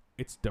Maga.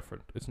 It's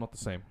different. It's not the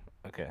same.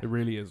 Okay. It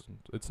really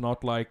isn't. It's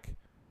not like,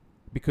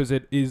 because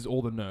it is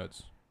all the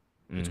nerds.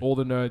 It's all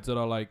the nerds that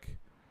are like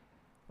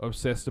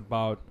obsessed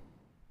about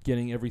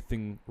getting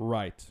everything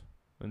right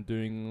and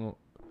doing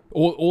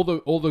all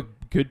the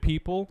good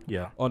people.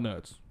 Yeah. Are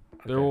nerds.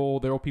 Okay. They're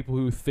all people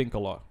who think a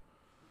lot.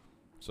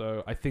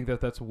 So I think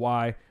that's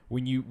why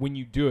when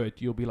you do it,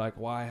 you'll be like,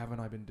 why haven't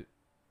I been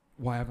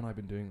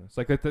doing this?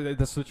 Like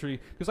that's literally,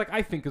 because like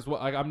I think as well.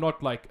 Like, I'm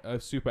not like a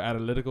super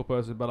analytical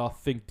person, but I'll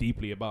think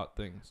deeply about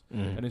things.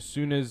 And as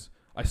soon as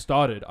I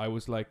started, I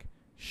was like,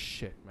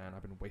 shit, man,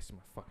 I've been wasting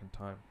my fucking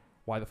time.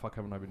 Why the fuck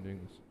haven't I been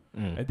doing this?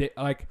 And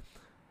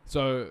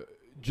so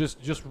just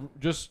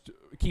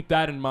keep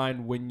that in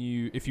mind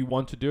if you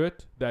want to do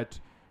it. That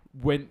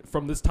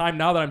from this time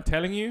now that I'm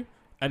telling you,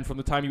 and from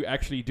the time you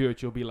actually do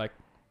it, you'll be like,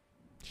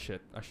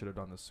 shit, I should have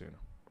done this sooner.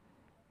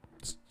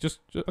 Just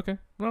okay.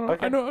 No,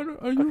 okay. I know.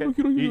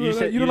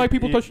 You don't like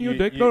people touching your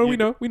dick. No, we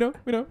know. We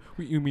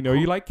know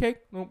you like cake.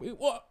 No,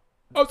 what?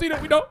 Oh, see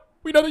that? We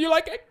know that you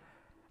like cake.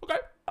 Okay.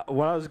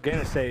 What I was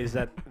gonna say is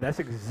that's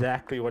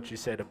exactly what you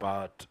said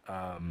about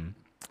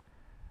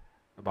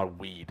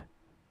weed.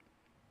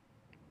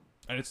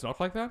 And it's not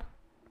like that?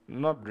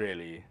 Not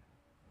really.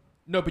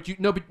 No, but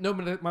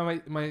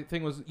my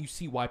thing was you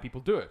see why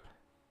people do it.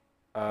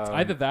 It's Um,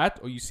 either that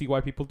or you see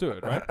why people do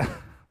it, right?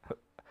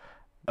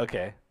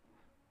 Okay.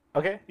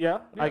 Okay. Yeah.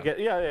 I Yeah. get.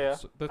 Yeah.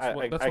 So that's I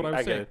what get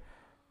I'm saying. it.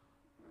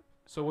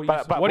 So what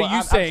are But what are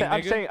you saying,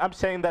 I'm nigga? I'm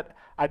saying that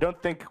I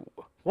don't think.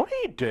 What are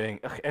you doing?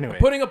 Okay, anyway.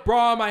 Putting a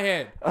bra on my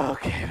head.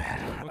 Okay,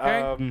 man.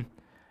 Okay?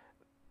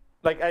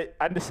 Like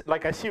I just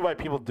like I see why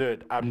people do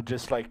it. I'm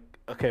just like,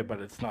 okay, but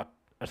it's not.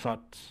 It's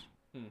not.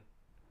 Hmm.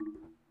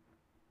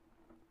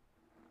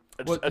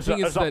 It's, Well, the it's, thing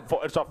not, is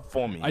it's not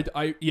for me.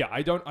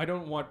 I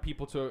don't want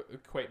people to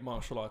equate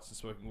martial arts to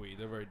smoking weed.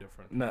 They're very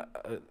different. No,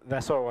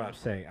 that's not what I'm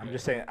saying.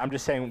 I'm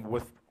just saying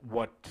with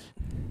what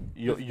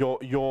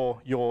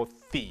your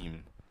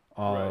theme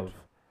of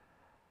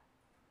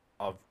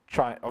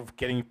Right. of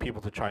getting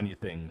people to try new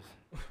things.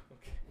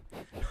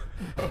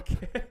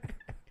 Okay.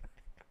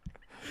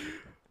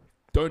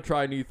 Don't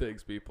try new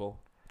things, people.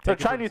 So Take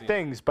it try from new Zeno.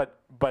 things,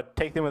 but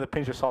take them with a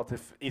pinch of salt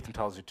if Ethan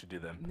tells you to do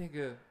them.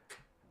 Nigga.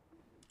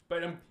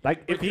 But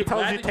Like but if he you're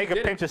tells glad you that take you a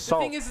did it. pinch of The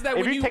salt, thing is that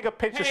if when you take a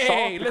pinch of Hey,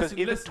 salt because listen,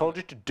 Ethan listen. told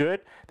you to do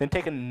it, then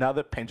take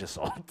another pinch of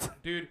salt.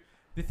 Dude,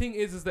 the thing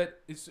is that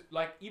it's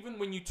like even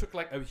when you took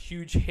like a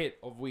huge hit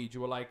of weed,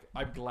 you were like,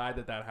 I'm glad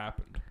that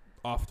happened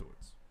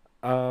afterwards.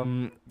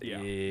 Yeah,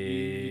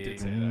 you did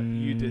say that.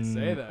 You did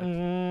say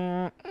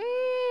that.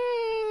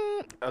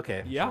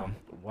 Okay. Yeah. sure.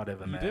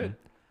 Whatever, You man. did.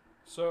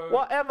 So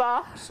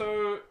Whatever.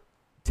 So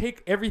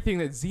take everything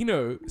that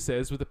Zeno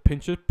says with a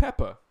pinch of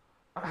pepper.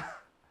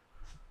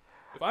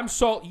 If I'm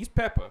salt, he's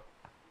pepper.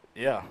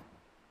 Yeah.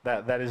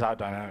 That is our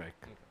dynamic.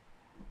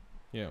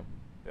 Yeah.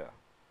 Yeah.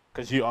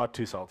 Because you are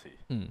too salty.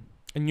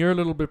 And you're a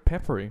little bit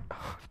peppery.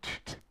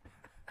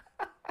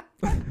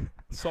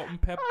 Salt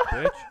and pepper,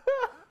 bitch.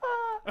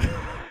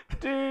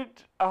 Dude,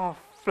 oh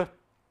flip!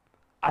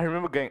 I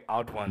remember going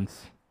out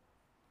once,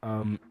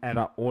 and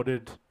I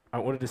ordered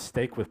a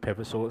steak with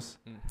pepper sauce.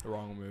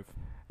 Wrong move.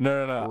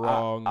 No,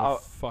 Wrong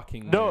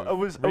fucking no, move. it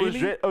was Really?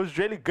 it was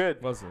really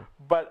good. Was it?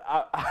 But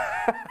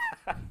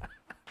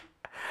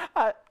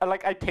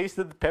I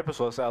tasted the pepper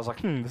sauce. And I was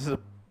like, this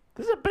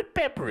is a bit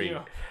peppery.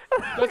 Yeah.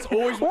 That's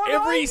always What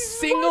every was-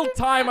 single what-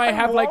 time I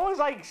have like what was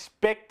I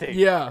expecting?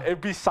 Yeah.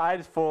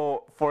 Besides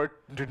for it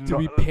to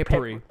be not-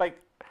 peppery.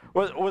 Like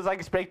was I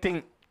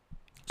expecting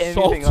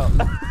Salt. anything else?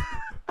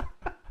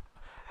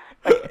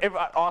 Like if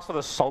I asked for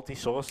the salty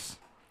sauce,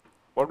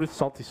 what would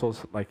salty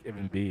sauce like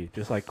even be?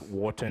 Just like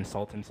water and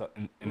salt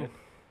in it?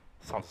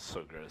 Sounds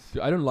so gross.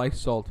 Dude, I don't like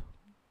salt.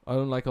 I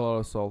don't like a lot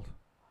of salt.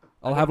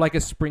 I'll have like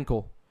a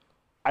sprinkle.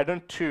 I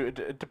don't too.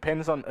 It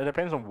depends on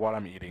what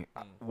I'm eating.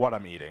 What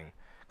I'm eating,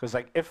 because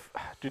like if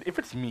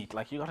it's meat,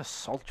 like you gotta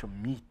salt your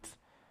meat.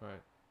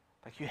 Right.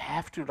 Like you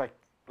have to like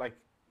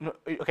no,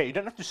 okay, you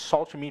don't have to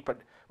salt your meat, but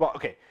well,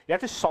 okay, you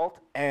have to salt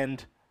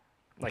and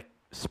like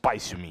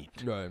spice your meat.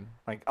 Right.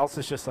 Like else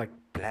it's just like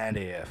bland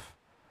AF.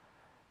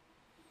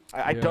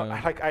 I don't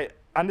Yeah. like I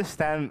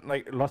understand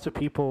like lots of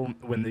people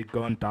when they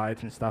go on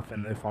diets and stuff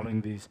and they're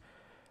following these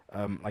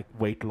like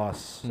weight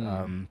loss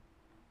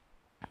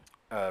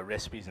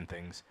recipes and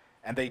things,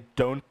 and they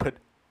don't put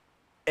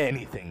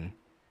anything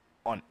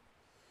on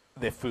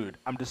their food.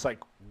 I'm just like,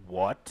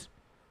 what?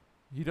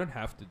 You don't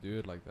have to do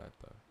it like that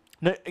though.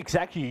 No,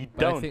 exactly. You But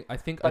don't I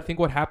think But-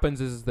 what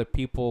happens is that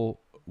people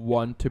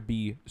want to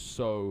be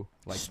so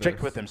like strict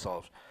this. with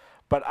themselves.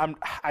 But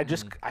I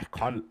just I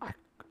can't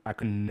I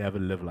could never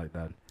live like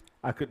that.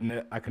 I could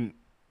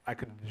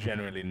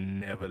genuinely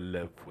never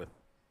live with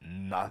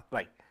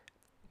like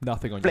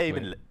Nothing on Flavor-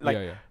 your plate. like-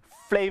 yeah.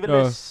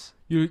 flavorless.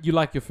 You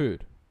like your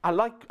food, I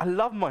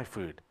love my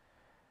food.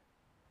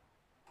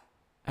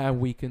 and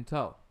we can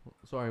tell.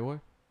 Sorry, what?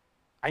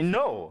 I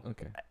know,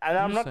 Okay. and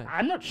I'm just saying.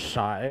 I'm not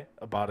shy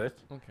about it.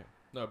 Okay.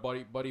 No,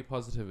 body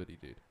positivity,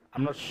 dude.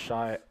 I'm not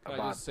shy Can I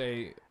about just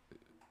say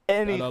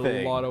anything.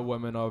 that a lot of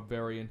women are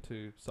very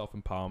into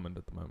self-empowerment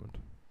at the moment.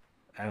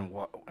 And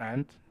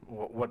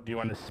what do you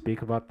want to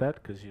speak about that?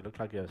 Because you look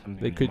like you have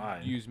something They in could your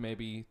mind. use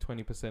maybe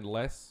 20%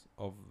 less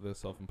of the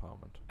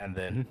self-empowerment. And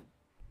then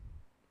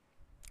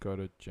Go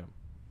to gym.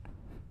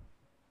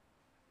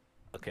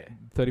 okay,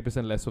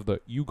 30% less of the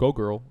 "you go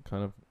girl"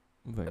 kind of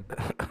thing.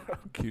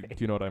 Do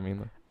you know what I mean?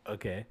 Though?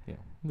 okay, Yeah.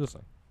 I'm just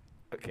saying.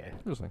 okay.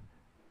 I'm just saying.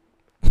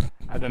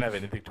 I don't have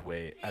anything to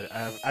weigh. I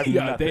have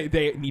Yeah, nothing.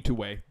 they need to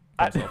weigh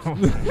I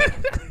themselves.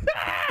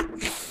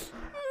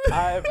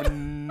 I have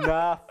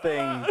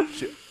nothing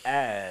to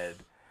add.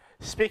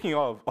 Speaking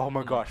of, oh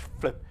my gosh,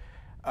 Flip.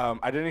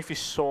 I don't know if you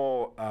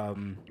saw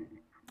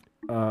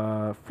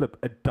Flip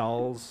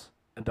Adele's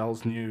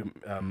new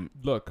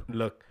Look.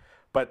 look,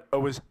 but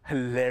it was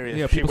hilarious.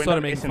 Yeah, She people went started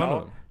on making fun SNL.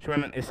 of him. She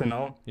went on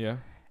SNL Yeah.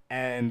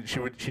 and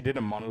she did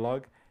a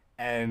monologue,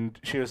 and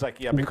she was like,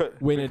 yeah, because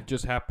When it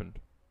just happened.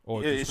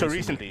 Or Yeah, just so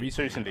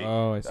recently.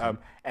 Oh,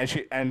 I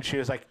see. and she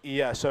was like,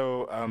 yeah,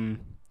 so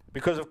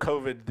because of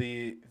COVID,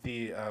 the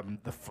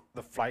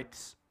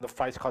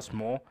flights cost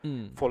more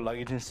for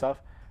luggage and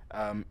stuff,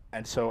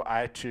 and so I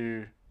had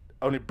to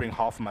only bring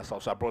half of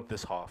myself, so I brought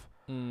this half.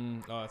 Oh,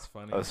 that's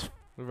funny. That was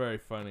Very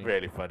funny.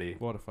 really funny.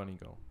 What a funny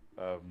goal.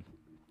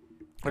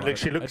 But like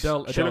she looks Adele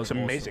looks is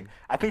amazing. awesome.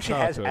 I think she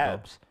Shout out has to Adele.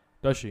 abs.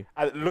 Does she?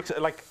 It looks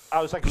like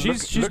I was like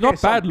She's looking not at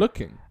some- bad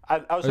looking. I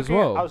was as looking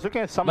well. At, I was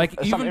looking at some Like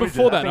some even images.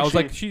 before that, think I was she-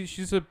 like,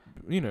 she's a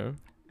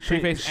she-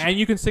 face, she- and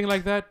you can sing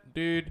like that,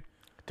 dude.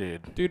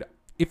 dude.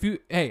 If you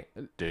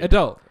Dude.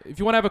 Adele, if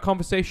you want to have a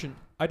conversation,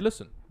 I'd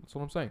listen. That's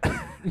what I'm saying.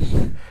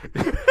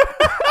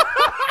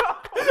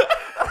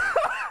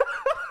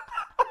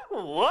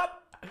 What?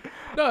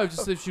 No,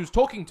 just if she was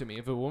talking to me,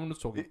 if a woman was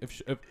talking,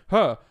 if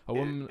a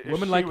woman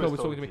If like she her was was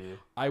talking to me, you.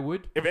 I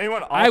would. If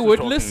anyone else I was would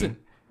talking- listen.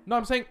 No,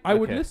 I'm saying I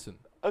would Okay. listen.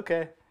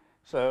 Okay.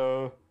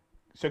 So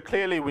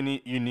clearly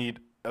you need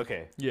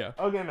okay. Yeah.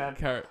 Okay, man.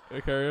 Carry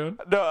on.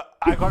 No,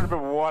 I can't remember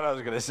what I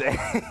was gonna say.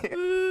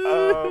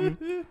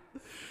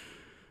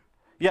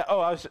 Yeah.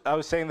 Oh, I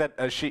was saying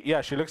that she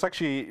looks like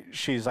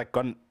she's like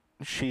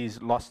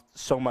she's lost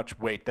so much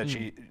weight that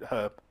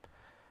her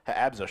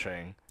abs are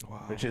showing,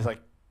 Wow. which is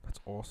like That's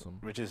awesome.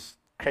 which is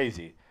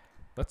crazy.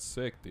 That's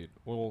sick, dude.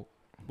 Well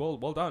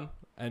done.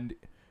 And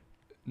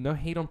no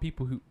hate on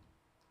people who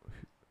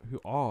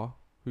are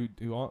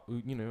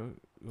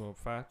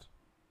fat.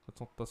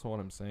 That's not what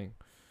I'm saying.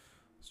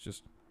 It's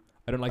just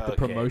I don't like the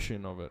Okay.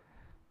 promotion of it.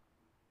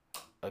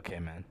 Okay,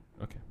 man.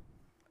 Okay.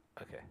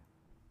 Okay.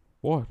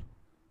 What?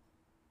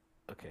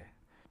 Okay.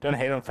 Don't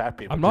hate on fat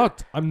people. I'm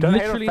not. I'm Don't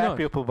literally hate on fat not.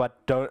 people,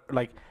 but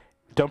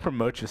don't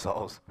promote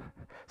yourselves.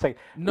 It's like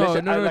No,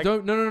 listen, no, I no, like-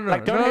 don't, no,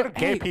 like don't no, hate on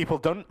gay hey, people.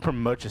 Don't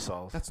promote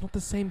yourselves. That's not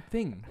the same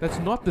thing. That's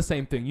not the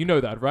same thing. You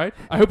know that, right?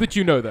 I hope that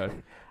you know that.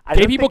 I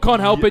Gay don't people think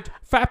can't help you- it.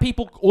 Fat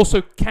people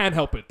also can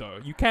help it, though.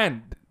 You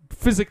can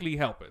physically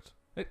help it.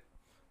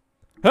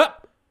 Huh?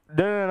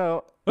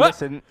 No. What?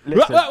 Listen.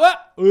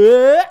 What?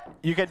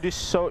 You can do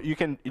so. You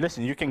can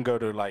listen. You can go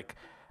to like,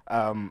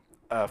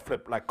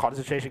 flip like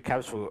concentration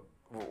camps for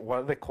what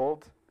are they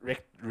called?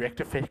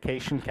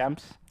 Rectification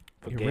camps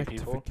for gay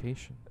people.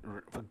 Rectification.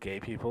 For gay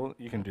people,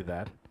 you can do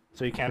that.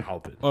 So you can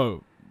help it.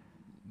 Oh,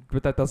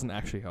 but that doesn't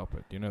actually help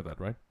it. You know that,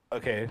 right?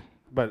 Okay,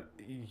 but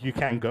you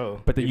can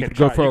go. But then you can could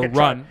go try- for you a can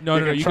try- run. No,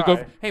 you could try.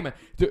 go. Hey man,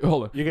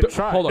 hold on. You can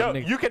try. Hold on. No,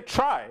 Nick. you can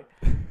try.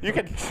 You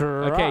can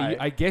try. Okay,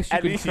 I guess you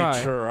At can least try.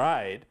 you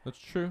tried. That's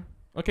true.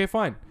 Okay,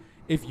 fine.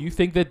 If you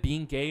think that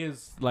being gay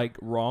is like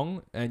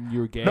wrong and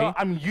you're gay, No,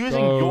 I'm using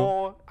go-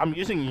 your. I'm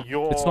using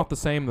your. it's not the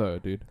same though,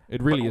 dude.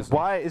 It really But isn't.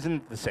 Why isn't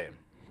it the same?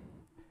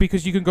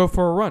 Because you can go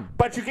for a run.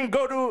 But you can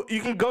go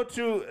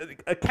to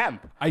a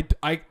camp.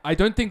 I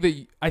don't think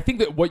that. I think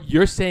that what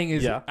you're saying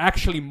is Yeah.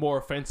 actually more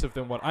offensive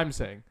than what I'm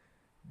saying.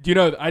 Do you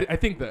know? I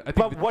think that. I think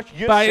But that, what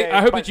you're but saying. I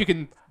hope but, that you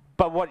can.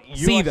 But what you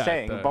see are that,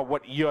 saying. though. But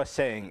what you are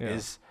saying Yeah.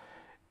 is.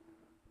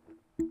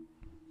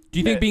 Do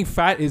you think being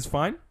fat is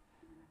fine?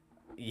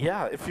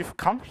 Yeah, if you're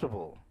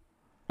comfortable.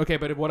 Okay,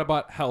 but what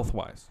about health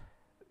wise?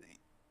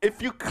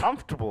 If you're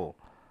comfortable.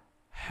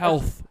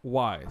 Health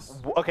wise.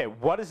 Okay,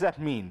 what does that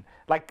mean?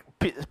 Like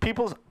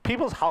people's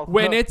health.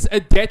 When no, it's a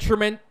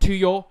detriment to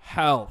your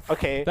health.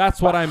 okay,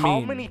 That's what but I How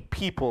mean. many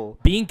people?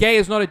 Being gay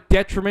is not a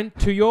detriment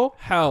to your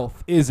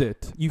health, is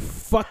it? You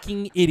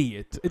fucking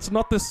idiot. It's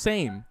not the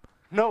same.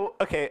 No,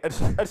 okay,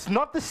 it's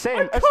not the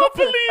same.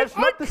 It's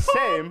not the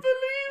same.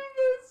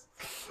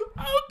 this.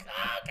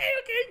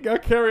 Okay. Go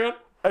carry on.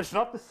 It's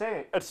not the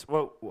same. It's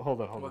well.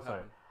 Hold on. What Sorry.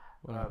 happened?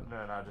 What happened?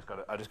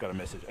 No, I just got a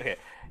message. Okay.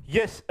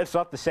 Yes, it's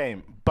not the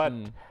same. But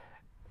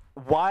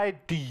why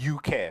do you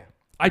care?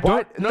 I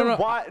don't. Why, No.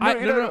 Why,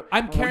 No.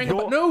 I'm caring you're-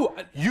 about. No.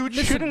 You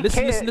listen, shouldn't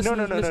listen, care.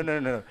 Listen,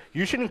 No.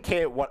 You shouldn't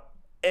care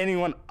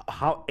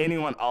how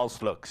anyone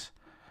else looks,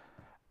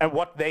 and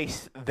what they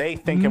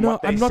think and No,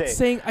 what they I'm say. not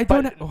saying I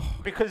But don't. Oh.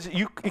 because if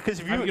you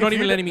You're not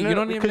even letting me. You're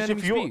not even because letting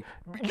me if you speak.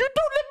 you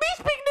don't let me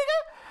speak, nigga.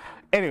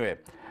 Anyway,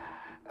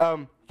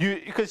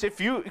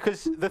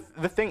 because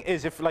the thing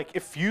is if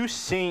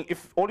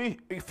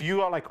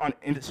you are like on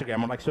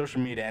Instagram or like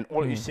social media and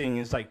all you're seeing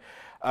is like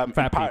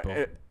Fat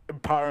people.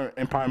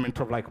 empowerment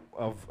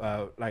of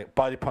like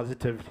body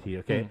positivity,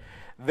 okay,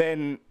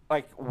 then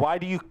like why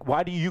do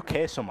you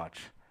care so much?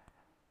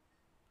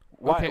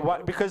 Why? Okay.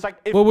 Why? Because like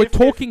if, Well, we're if-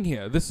 talking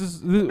here. This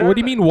is. What do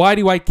you mean? Why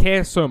do I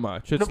care so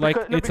much? It's No, like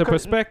because- no, it's a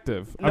because-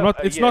 perspective. no, I'm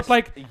not. It's not yes,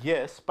 like.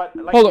 yes, but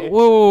like Hold on.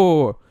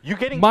 Whoa. you're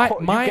getting My-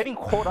 you're getting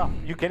caught up.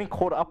 You're getting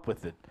caught up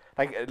with it.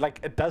 Like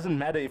it doesn't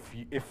matter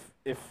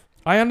if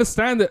I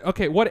understand that.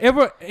 Okay,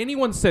 whatever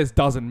anyone says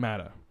doesn't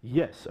matter.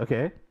 yes,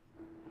 okay.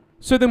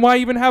 So then why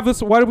even have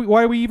this? Why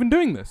are we even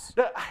doing this?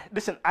 No,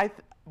 listen,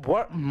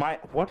 what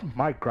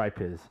my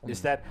gripe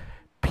is that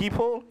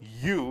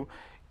you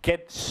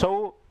get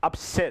so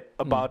upset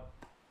about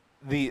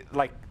the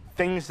like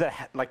things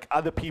that like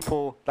other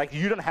people like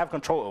you don't have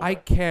control over. I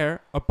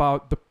care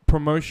about the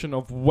promotion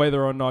of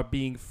whether or not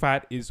being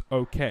fat is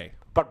okay.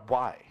 But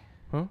why?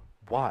 Huh?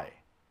 Why?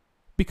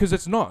 Because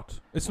it's not.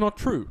 It's not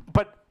true.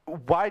 But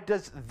why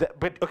does that?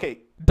 But okay,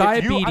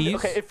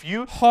 Diabetes, if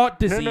you heart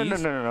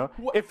disease. no.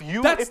 Wha- If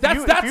you That's if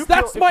you- if you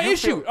that's feel- my if you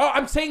issue. feel- Oh,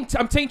 I'm saying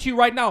to you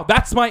right now.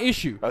 That's my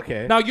issue.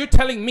 Okay. Now you're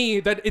telling me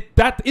that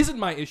that isn't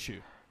my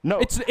issue. No,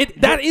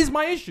 That is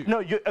my issue. No,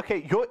 you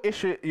okay? Your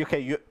issue, okay?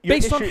 Your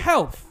Based issue, on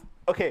health.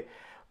 Okay,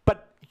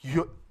 but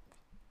you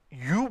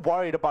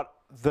worried about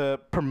the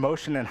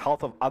promotion and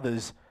health of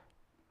others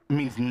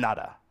means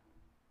nada.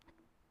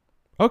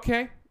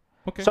 Okay.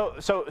 Okay.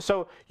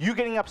 So you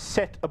getting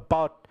upset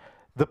about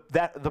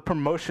the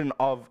promotion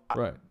of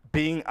right.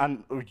 being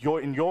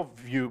in your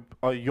view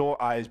or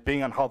your eyes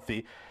being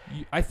unhealthy.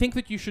 I think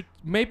that you should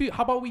maybe.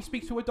 How about we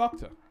speak to a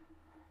doctor?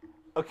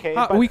 Okay,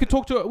 we could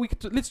talk to.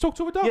 Let's talk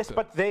to a doctor. yes,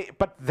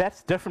 but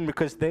that's different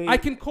because they. I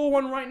can call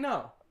one right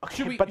now.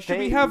 Okay, Should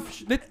we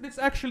have? Let's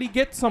actually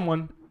get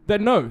someone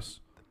that knows.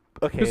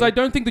 Okay. Because I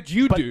don't think that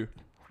you do.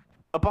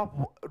 About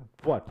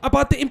what?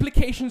 About the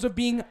implications of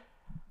being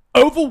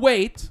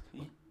overweight.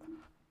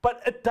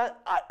 But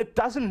it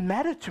doesn't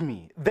matter to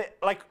me.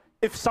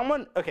 If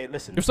someone, okay,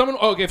 listen. If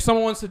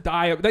someone wants to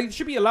die, they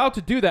should be allowed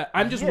to do that.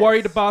 I'm just Yes.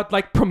 worried about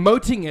like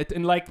promoting it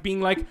and like being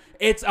like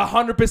it's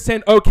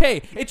 100%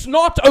 okay. It's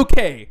not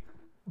okay.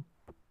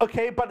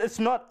 Okay, but it's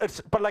not.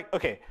 But like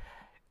okay.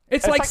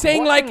 It's It's like like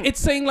saying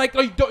watching-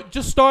 oh, you don't,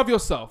 just starve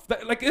yourself.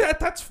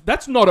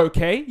 That's not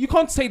okay. You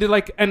can't say to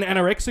like an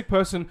anorexic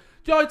person,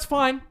 "Oh, it's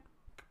fine."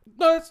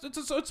 No,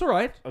 it's all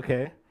right.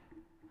 Okay.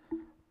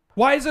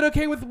 Why is it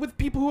okay with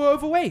people who are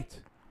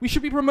overweight? We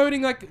should be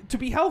promoting like to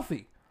be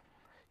healthy.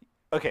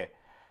 Okay.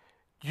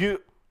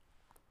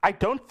 I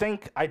don't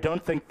think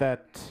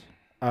that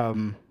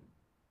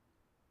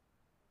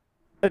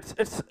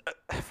it's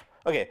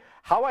okay.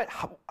 How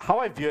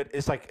I view it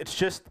is like it's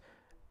just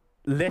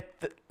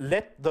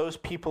let those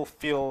people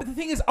feel. But the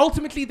thing is,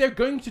 ultimately, they're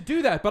going to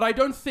do that. But I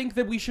don't think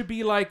that we should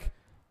be like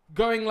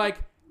going like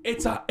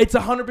it's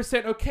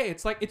 100% okay.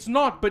 It's like it's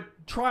not. But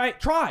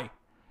try.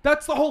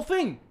 That's the whole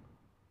thing.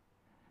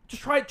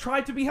 Just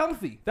try to be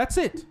healthy. That's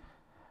it.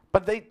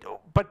 But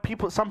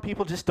some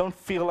people just don't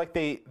feel like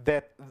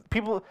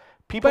people.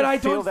 But I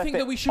feel don't think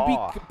that we should be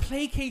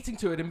placating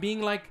to it and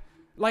being like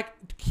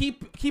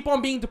keep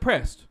on being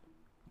depressed.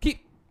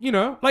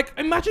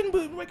 Imagine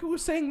like we were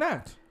saying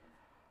that.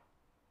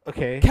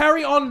 Okay.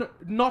 Carry on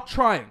not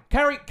trying.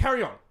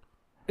 Carry on.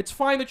 It's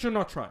fine that you're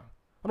not trying.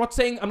 I'm not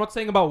saying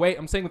about weight.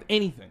 I'm saying with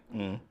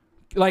anything.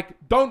 Like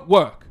don't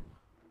work.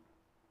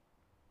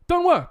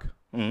 Don't work.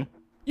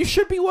 You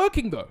should be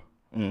working though.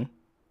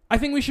 I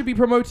think we should be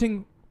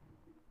promoting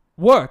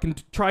work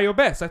and try your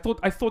best. I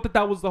thought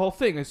that was the whole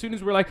thing. As soon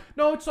as we're like,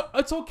 no,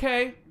 it's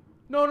okay.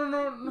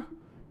 No.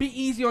 Be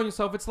easy on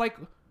yourself. It's like,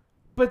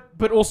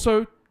 but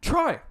also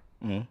try.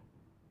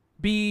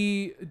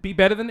 Be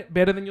better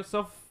than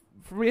yourself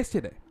from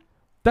yesterday.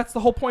 That's the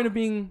whole point of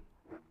being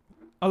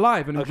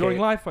alive and enjoying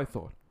life. I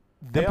thought.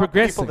 There are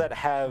progressing. people that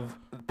have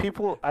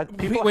people.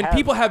 When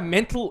people have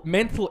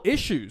mental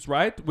issues,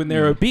 right? When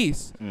they're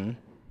obese,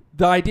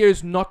 the idea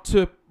is not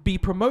to be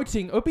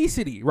promoting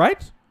obesity,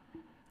 right?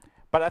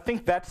 But I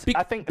think that's.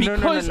 I think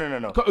because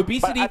no.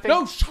 Obesity. But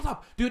No, shut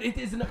up, dude.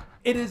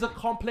 It is a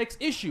complex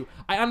issue.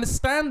 I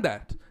understand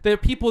that there are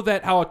people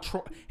that are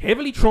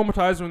heavily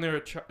traumatized when they're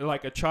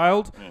a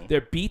child.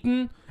 They're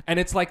beaten, and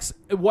it's like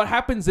what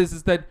happens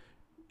is that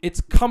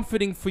it's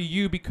comforting for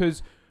you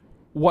because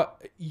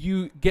what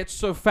you get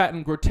so fat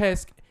and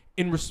grotesque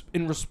in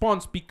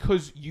response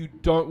because you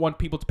don't want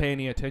people to pay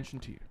any attention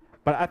to you.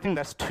 But I think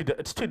that's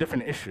two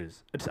different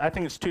issues. I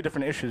think it's two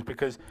different issues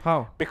because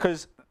How?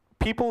 Because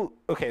people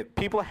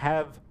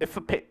have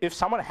if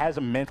someone has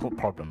a mental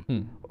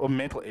problem or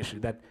mental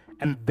issue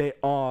and they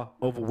are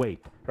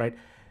overweight, right?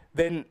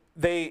 Then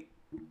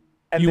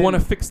you want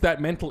to fix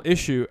that mental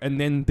issue and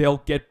then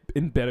they'll get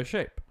in better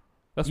shape.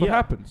 That's what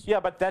happens. Yeah,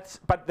 but that's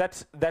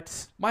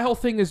My whole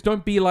thing is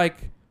don't be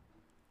like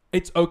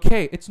it's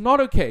okay. It's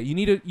not okay. You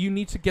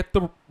need to get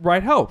the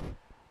right help.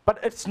 But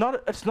it's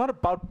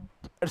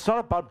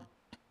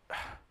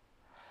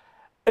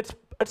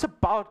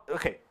about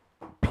okay.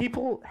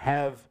 People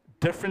have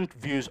different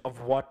views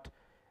of what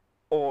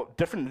or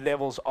different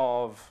levels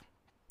of.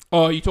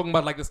 Oh, are you talking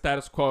about like the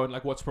status quo and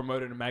like what's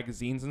promoted in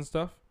magazines and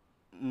stuff?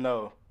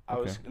 No, I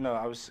was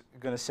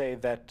gonna say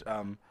that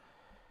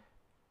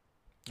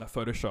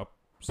Photoshop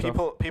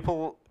stuff.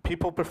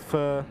 people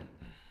prefer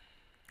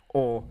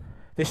or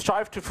they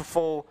strive to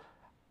fulfill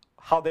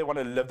how they want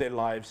to live their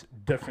lives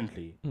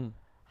differently.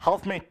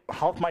 Health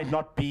might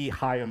not be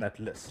high on that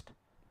list.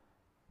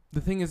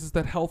 The thing is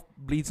that health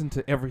bleeds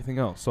into everything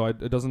else, so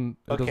it doesn't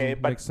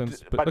make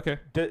sense. But okay,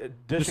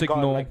 just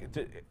ignore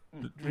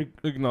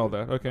ignore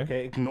that. Okay.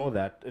 Okay, ignore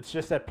that. It's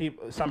just that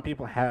some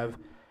people have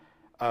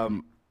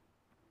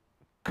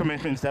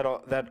commitments that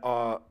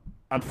are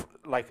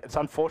like it's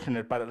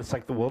unfortunate, but it's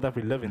like the world that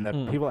we live in.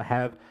 That people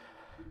have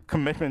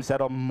commitments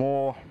that are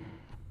more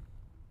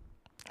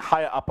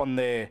higher up on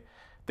their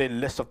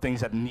list of things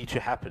that need to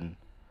happen.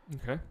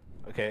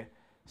 Okay,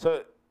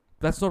 so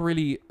that's not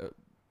really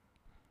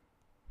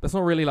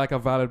like a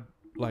valid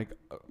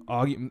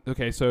argument.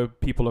 Okay, so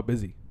people are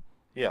busy.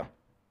 Yeah.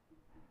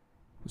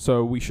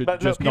 So we should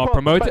But just no, not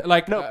promote it.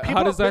 Like, no,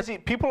 how does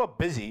that? People are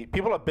busy.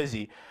 People are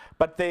busy,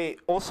 but they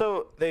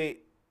also they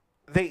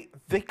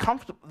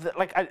comfortable.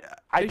 Like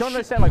I don't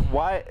understand like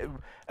why.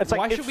 It's like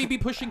why should we be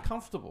pushing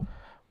comfortable?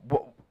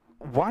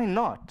 Why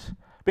not?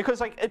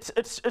 Because like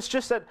it's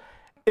just that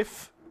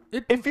if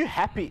if you're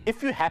happy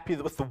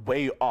with the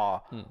way you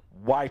are,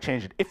 why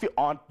change it? If you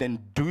aren't, then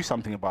do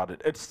something about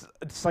it. It's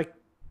like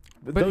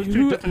But those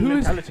two different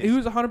mentalities.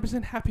 who's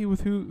 100% happy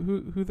with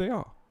who they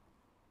are?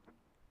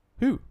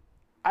 Who?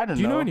 I don't know.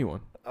 Do you know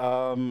anyone?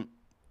 100%.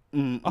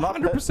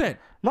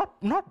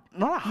 Not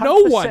 100%.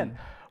 No one.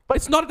 But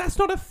It's not. That's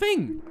not a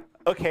thing.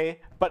 okay,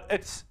 but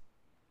it's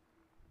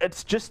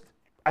just,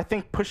 I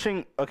think,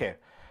 pushing. Okay,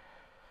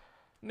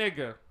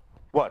 Nigga.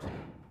 what?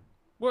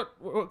 What?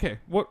 Okay.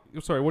 What?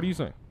 Sorry. What are you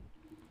saying?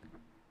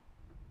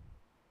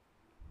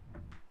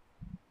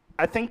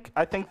 I think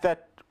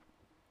that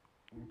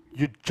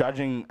you're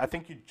judging. I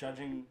think you're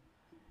judging.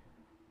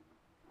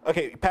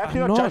 Okay, perhaps I'm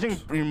you're not not.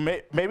 judging.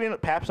 Maybe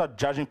perhaps not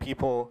judging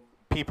people,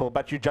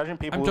 but you're judging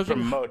people I'm who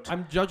judging. promote.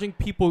 I'm judging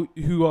people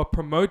who are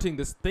promoting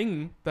this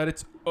thing that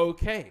it's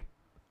okay.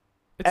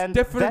 It's And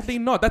definitely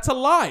not. That's a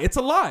lie. It's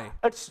a lie.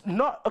 It's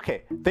not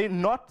okay. They're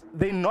not.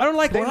 I don't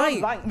like they're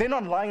lying. They're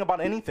not lying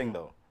about anything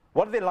though.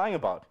 What are they lying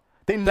about?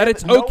 That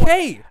it's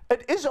okay.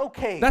 It is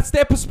okay. That's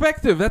their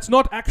perspective. That's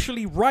not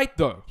actually right,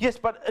 though. yes,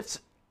 but it's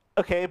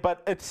okay.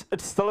 But it's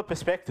still a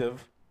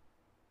perspective.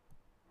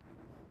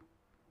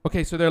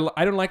 Okay, so they're.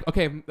 I don't like.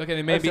 Okay,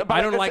 then maybe But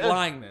I don't it's- like it's-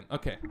 lying. Then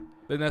okay,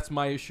 then that's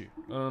my issue.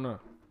 I don't know.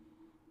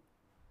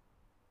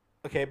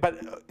 Okay,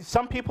 but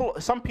some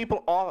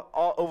people are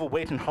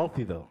overweight and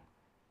healthy though.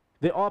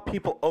 There are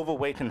people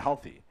overweight and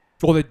healthy.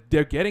 Or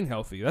they're getting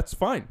healthy. That's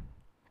fine.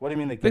 What do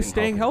you mean They're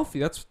staying healthy.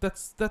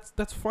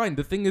 That's fine.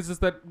 The thing is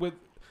that with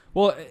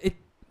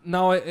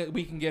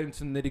we can get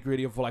into the nitty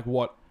gritty of like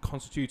what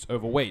constitutes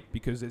overweight,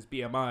 because there's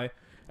BMI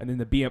and then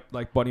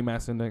the body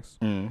mass index,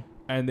 Mm.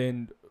 and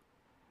then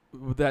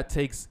that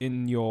takes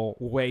in your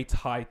weight,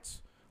 height,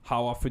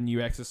 how often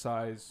you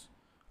exercise,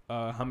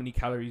 how many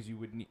calories you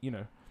would need,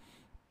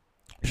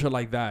 shit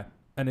like that,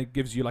 and it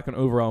gives you like an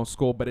overall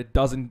score, but it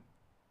doesn't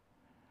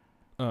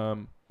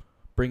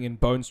bring in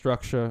bone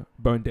structure,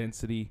 bone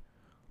density,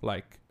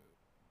 like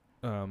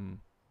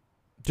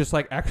just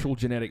like actual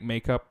genetic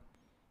makeup,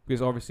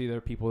 because obviously there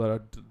are people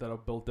that are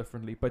built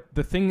differently. But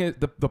the thing is,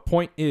 the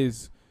point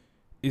is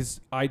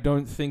I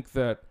don't think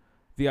that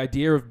the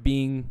idea of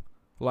being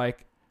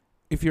like,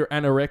 if you're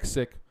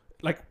anorexic,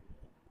 like,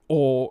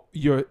 or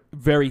you're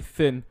very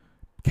thin,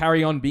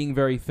 carry on being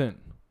very thin.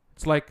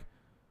 It's like,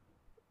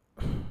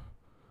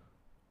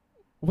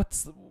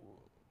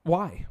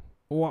 why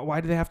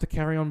do they have to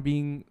carry on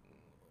being?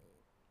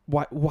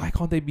 Why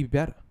can't they be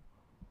better?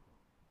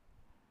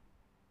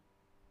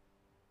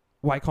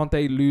 Why can't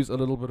they lose a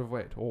little bit of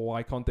weight, or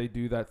why can't they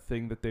do that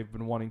thing that they've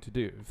been wanting to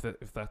do?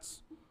 If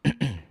that's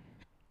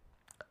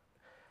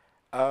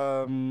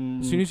as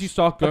soon as you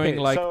start going okay,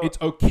 like so- it's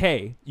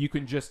okay, you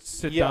can just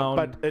sit down.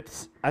 but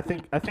it's. I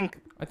think I think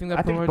that I think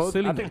promotes both.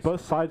 silliness. I think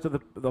both sides of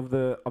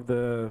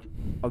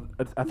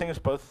I think it's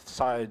both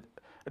sides.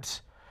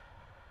 It's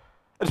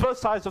both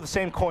sides of the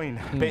same coin,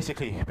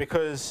 basically,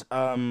 because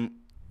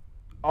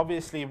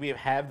obviously we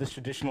have this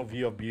traditional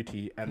view of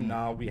beauty, and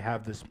now we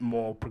have this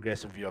more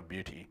progressive view of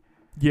beauty,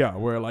 Yeah,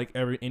 where like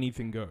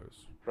anything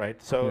goes. right?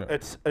 So Yeah.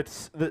 it's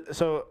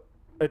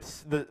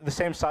the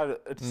same side.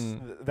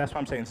 That's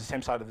what I'm saying. It's the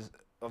same side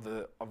of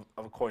a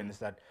coin. Is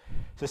that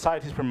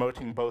society is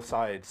promoting both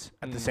sides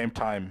at the same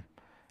time,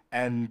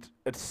 and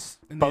And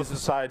both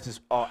there's sides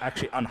are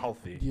actually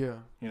unhealthy. Yeah.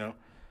 You know.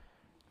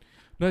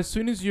 No, as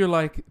soon as you're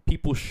like,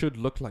 people should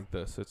look like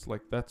this, it's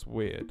like, that's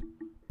weird.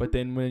 But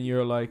then when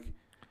you're like,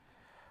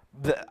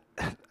 What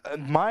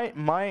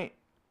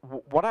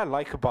I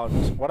like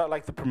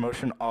the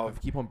promotion of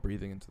keep on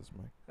breathing into this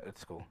mic.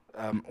 it's cool.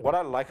 What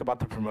I like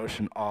about the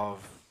promotion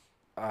of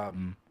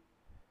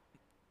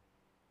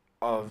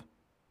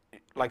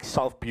like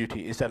self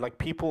beauty is that like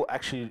people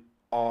actually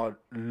are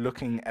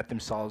looking at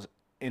themselves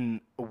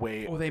in a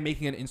way. Or they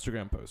making an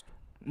Instagram post.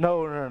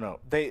 No.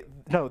 They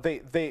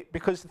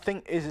because the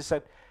thing is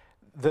that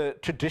the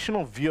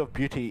traditional view of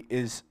beauty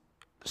is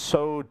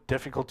so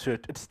difficult to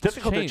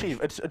difficult to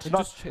changed.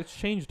 achieve. It's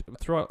changed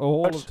throughout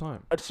all the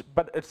time.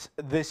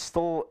 There's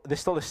still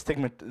a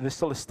stigma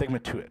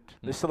to it.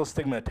 There's still a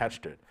stigma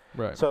attached to it.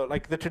 Right. So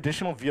like the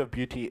traditional view of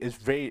beauty is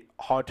very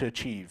hard to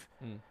achieve,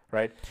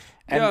 right?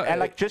 And Yeah,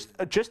 like just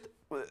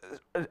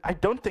I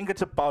don't think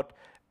it's about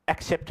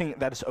accepting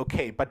that it's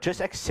okay, but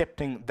just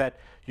accepting that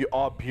you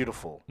are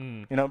beautiful.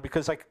 You know,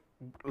 because like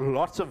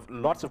lots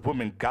of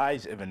women,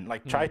 guys even,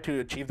 like try to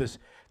achieve this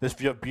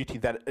view of beauty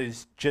that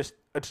is just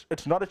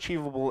it's not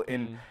achievable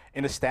in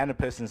a standard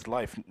person's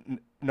life.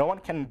 No one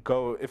can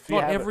go if you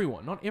Not have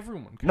everyone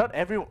can. not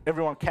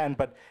everyone can,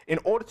 but in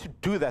order to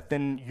do that,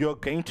 then you're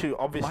going to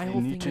obviously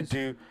whole need to thing is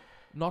do.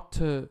 Not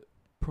to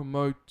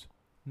promote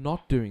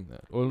not doing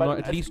that, or But not,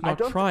 at least I not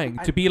don't- trying.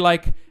 I- To be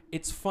like,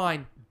 it's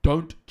fine,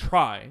 don't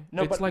try.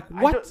 No, it's but like,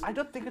 I what? I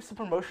don't think it's the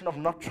promotion of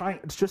not trying.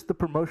 It's just the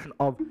promotion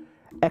of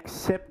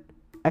accept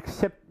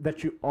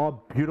that you are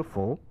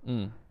beautiful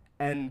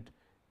and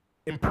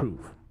improve.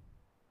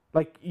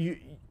 Like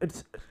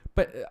it's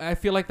But I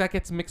feel like that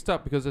gets mixed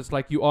up, because it's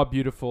like, you are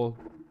beautiful,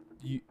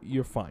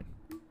 you're fine.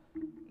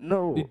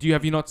 no.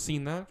 Have you not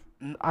seen that?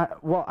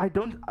 I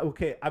don't.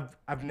 Okay,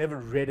 I've never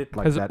read it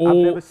like Has that.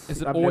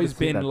 has it I've never always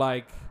seen been that.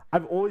 like?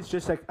 I've always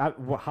just like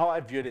how I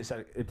view it is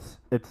like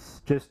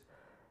it's just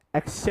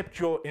accept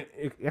your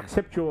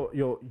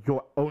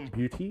own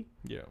beauty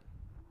Yeah,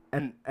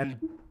 and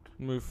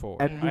move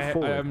forward. And move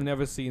forward. I've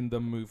never seen the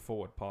move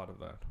forward part of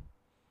that.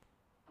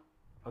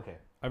 okay.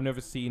 I've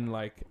never seen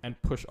like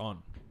and push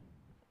on.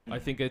 I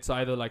think it's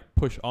either like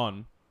push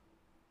on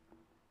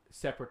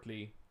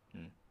separately.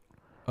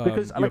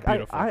 Because you're like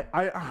beautiful. I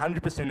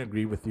 100%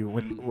 agree with you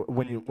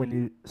when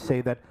you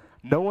say that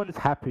no one is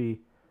happy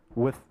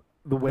with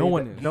the way No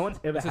one is. no one's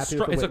ever It's a happy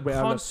str- it's a with the way I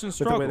look, constant with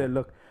the way struggle. they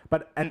look.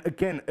 But and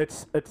again,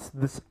 it's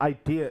this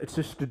idea. It's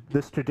just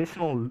this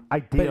traditional But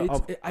idea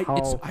of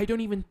how I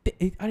don't even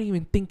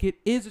think it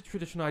is a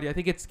traditional idea. I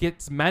think it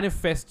gets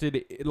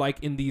manifested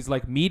like in these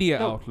like media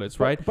No, outlets,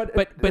 but- right? but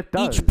but it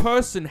each does.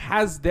 person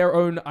has their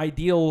own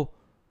ideal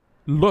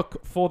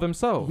look for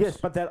themselves. yes,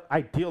 but that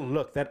ideal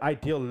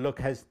look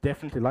has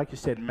definitely, like you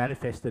said,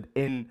 manifested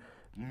in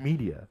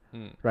media,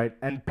 right?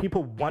 And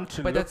people want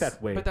to But look that's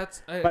that way. But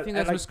that's I But- think and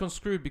that's like-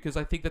 misconstrued because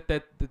I think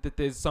that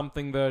there's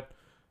something that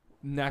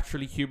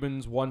naturally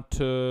humans want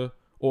to,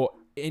 or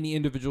any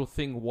individual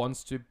thing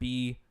wants to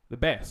be the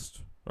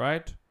best,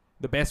 right?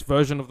 The best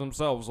version of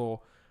themselves,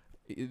 or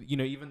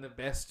even the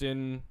best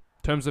in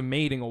terms of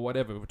mating or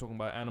whatever. We're talking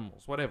about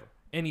animals, whatever,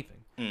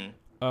 anything.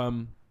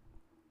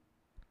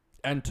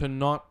 And to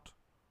not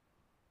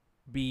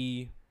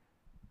be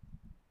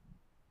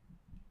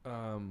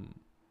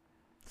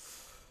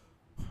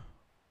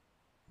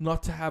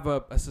not to have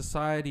a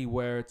society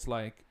where it's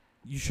like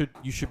you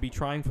should be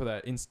trying for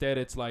that. Instead,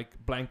 it's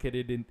like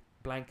blanketed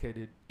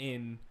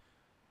in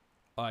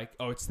like,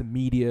 oh, it's the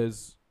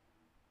media's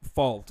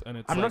fault, and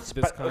it's I'm like not- this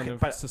but- kind okay, of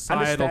but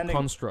societal understanding-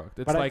 construct.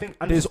 It's but I like think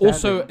there's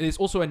understanding-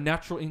 also a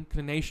natural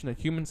inclination that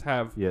humans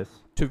have yes.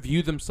 to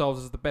view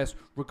themselves as the best,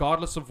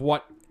 regardless of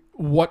what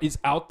is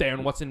out there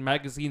and what's in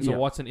magazines Yeah. or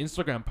what's in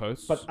Instagram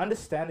posts. But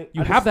understanding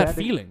you have that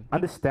understanding- feeling.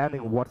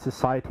 Understanding what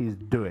society is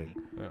doing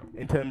Yeah.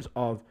 in terms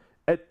of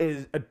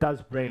it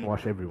does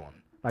brainwash everyone.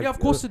 Like, Yeah, of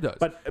course it does.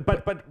 But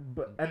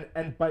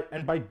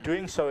by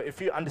doing so,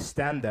 if you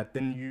understand that,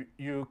 then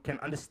you can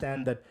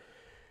understand that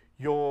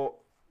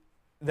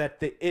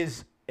that there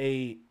is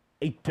a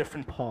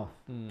different path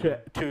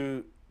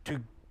to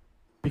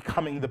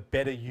becoming the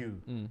better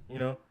you. You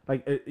know,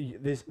 like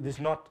there's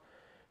not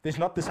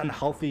this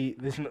unhealthy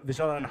there's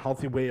not an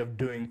unhealthy way of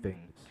doing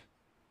things.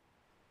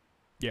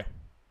 Yeah.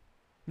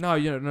 No,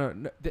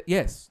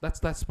 yes,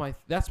 that's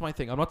my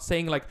thing. I'm not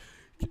saying like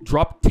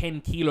drop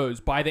 10 kilos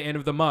by the end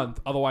of the month,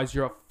 otherwise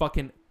you're a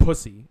fucking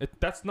pussy.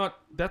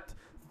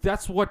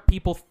 That's what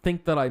people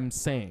think that I'm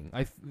saying.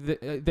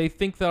 They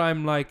think that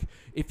I'm like,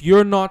 if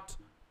you're not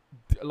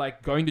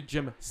like going to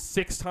gym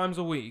 6 times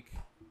a week,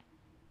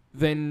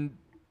 then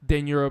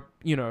you're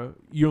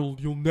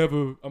you'll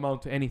never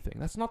amount to anything.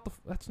 That's not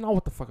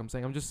what the fuck I'm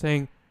saying. I'm just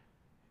saying,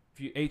 if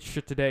you ate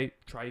shit today,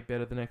 try it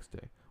better the next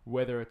day.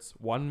 Whether it's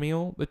one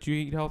meal that you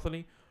eat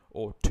healthily,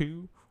 or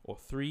 2, or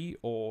 3,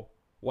 or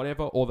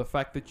whatever, or the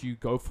fact that you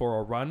go for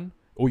a run,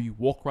 or you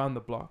walk around the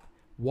block,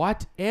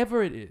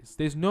 whatever it is.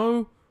 There's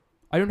no,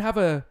 I don't have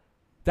a,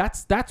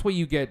 that's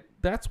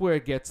where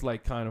it gets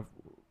like kind of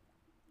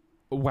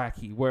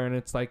wacky, wherein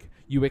it's like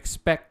you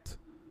expect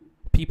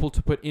people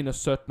to put in a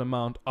certain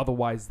amount,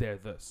 otherwise they're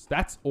this.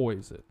 That's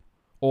always it.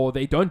 Or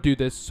they don't do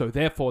this, so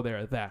therefore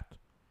they're that.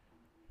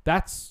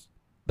 That's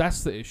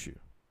the issue.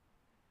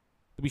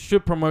 We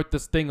should promote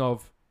this thing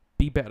of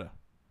be better.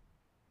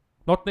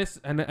 Not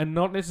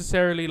not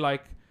necessarily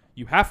like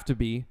you have to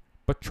be,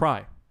 but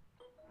try.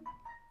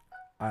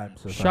 I'm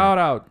so Shout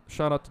out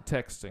to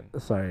texting.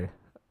 sorry.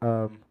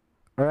 All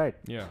right.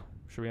 Yeah.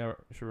 Should we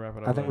wrap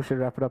it up? I think we should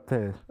wrap it up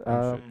there.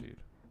 Oh, shit, dude.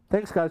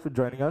 Thanks, guys, for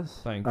joining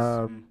us. Thanks.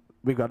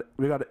 We got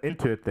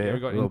into it there Yeah, we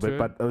got a little into bit, it.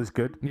 but it was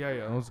good. Yeah,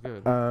 that was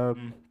good.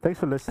 Thanks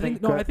for listening.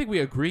 I think we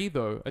agree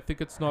though. I think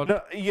it's not.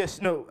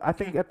 No. I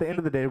think at the end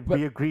of the day, But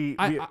we agree.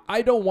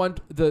 I don't want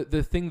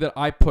the thing that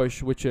I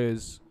push, which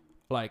is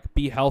like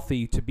be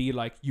healthy, to be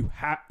like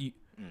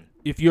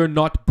if you're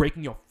not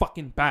breaking your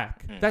fucking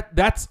back.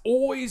 That's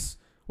always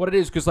what it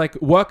is, because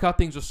like workout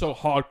things are so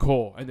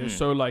hardcore and they're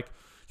so like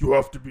you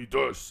have to be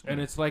this, and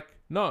it's like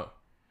no,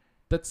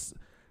 that's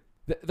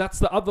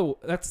the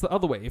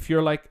other way. If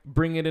you're like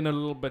bring it in a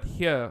little bit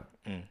here,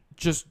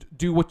 just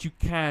do what you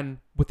can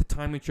with the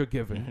time that you're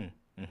given.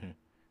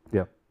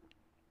 Yeah.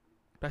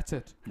 That's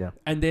it. Yeah.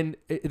 And then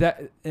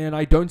and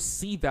I don't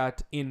see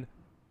that in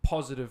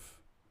positive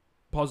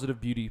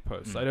beauty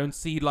posts. I don't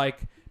see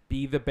like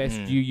be the best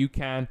you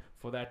can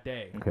for that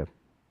day. Okay.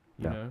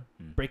 You know,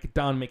 break it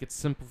down, make it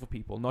simple for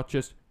people, not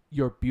just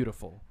you're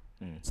beautiful.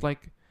 It's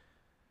like,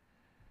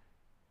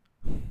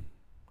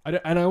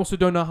 and I also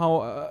don't know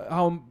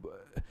how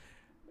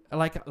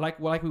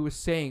like we were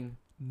saying,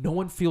 no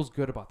one feels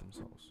good about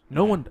themselves.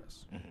 No one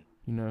does.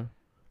 You know,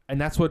 and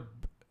that's what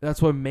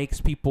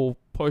makes people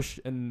push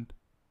and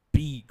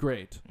be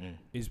great,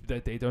 is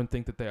that they don't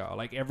think that they are.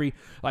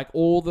 Like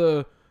all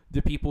the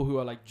the people who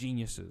are like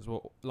geniuses,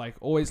 or like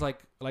always like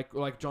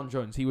John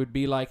Jones. He would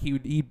be like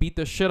he beat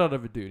the shit out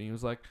of a dude. And he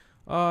was like,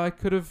 oh, I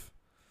could have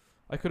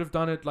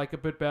done it like a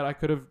bit better. I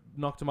could have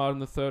knocked him out in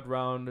the 3rd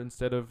round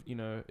instead of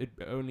it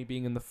only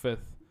being in the 5th.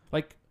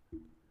 Like,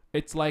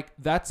 it's like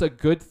that's a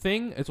good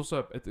thing. It's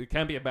also it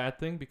can be a bad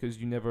thing because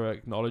you never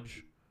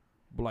acknowledge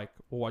like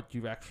what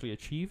you've actually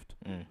achieved.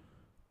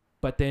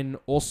 But then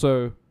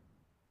also,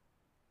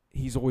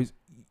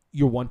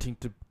 you're wanting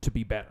to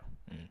be better.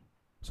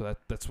 So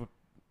that's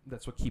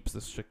what keeps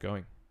this shit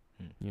going.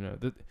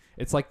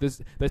 It's like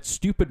that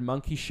stupid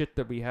monkey shit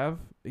that we have.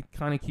 It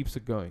kind of keeps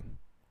it going.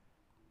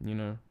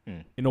 In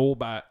all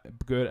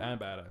good and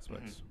bad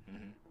aspects.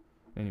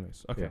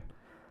 Anyways, okay.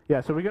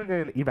 Yeah, so we're gonna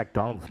go to E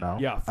McDonald's now.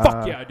 Yeah,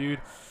 fuck yeah, dude.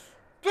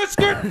 Let's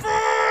get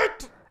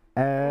fucked.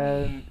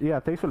 And yeah,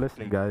 thanks for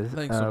listening, guys.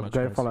 Thanks so much,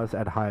 Go guys. follow us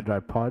at High and Dry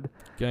Pod.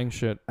 Gang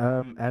shit.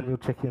 And we'll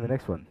check you in the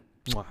next one.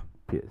 Mwah.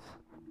 Peace.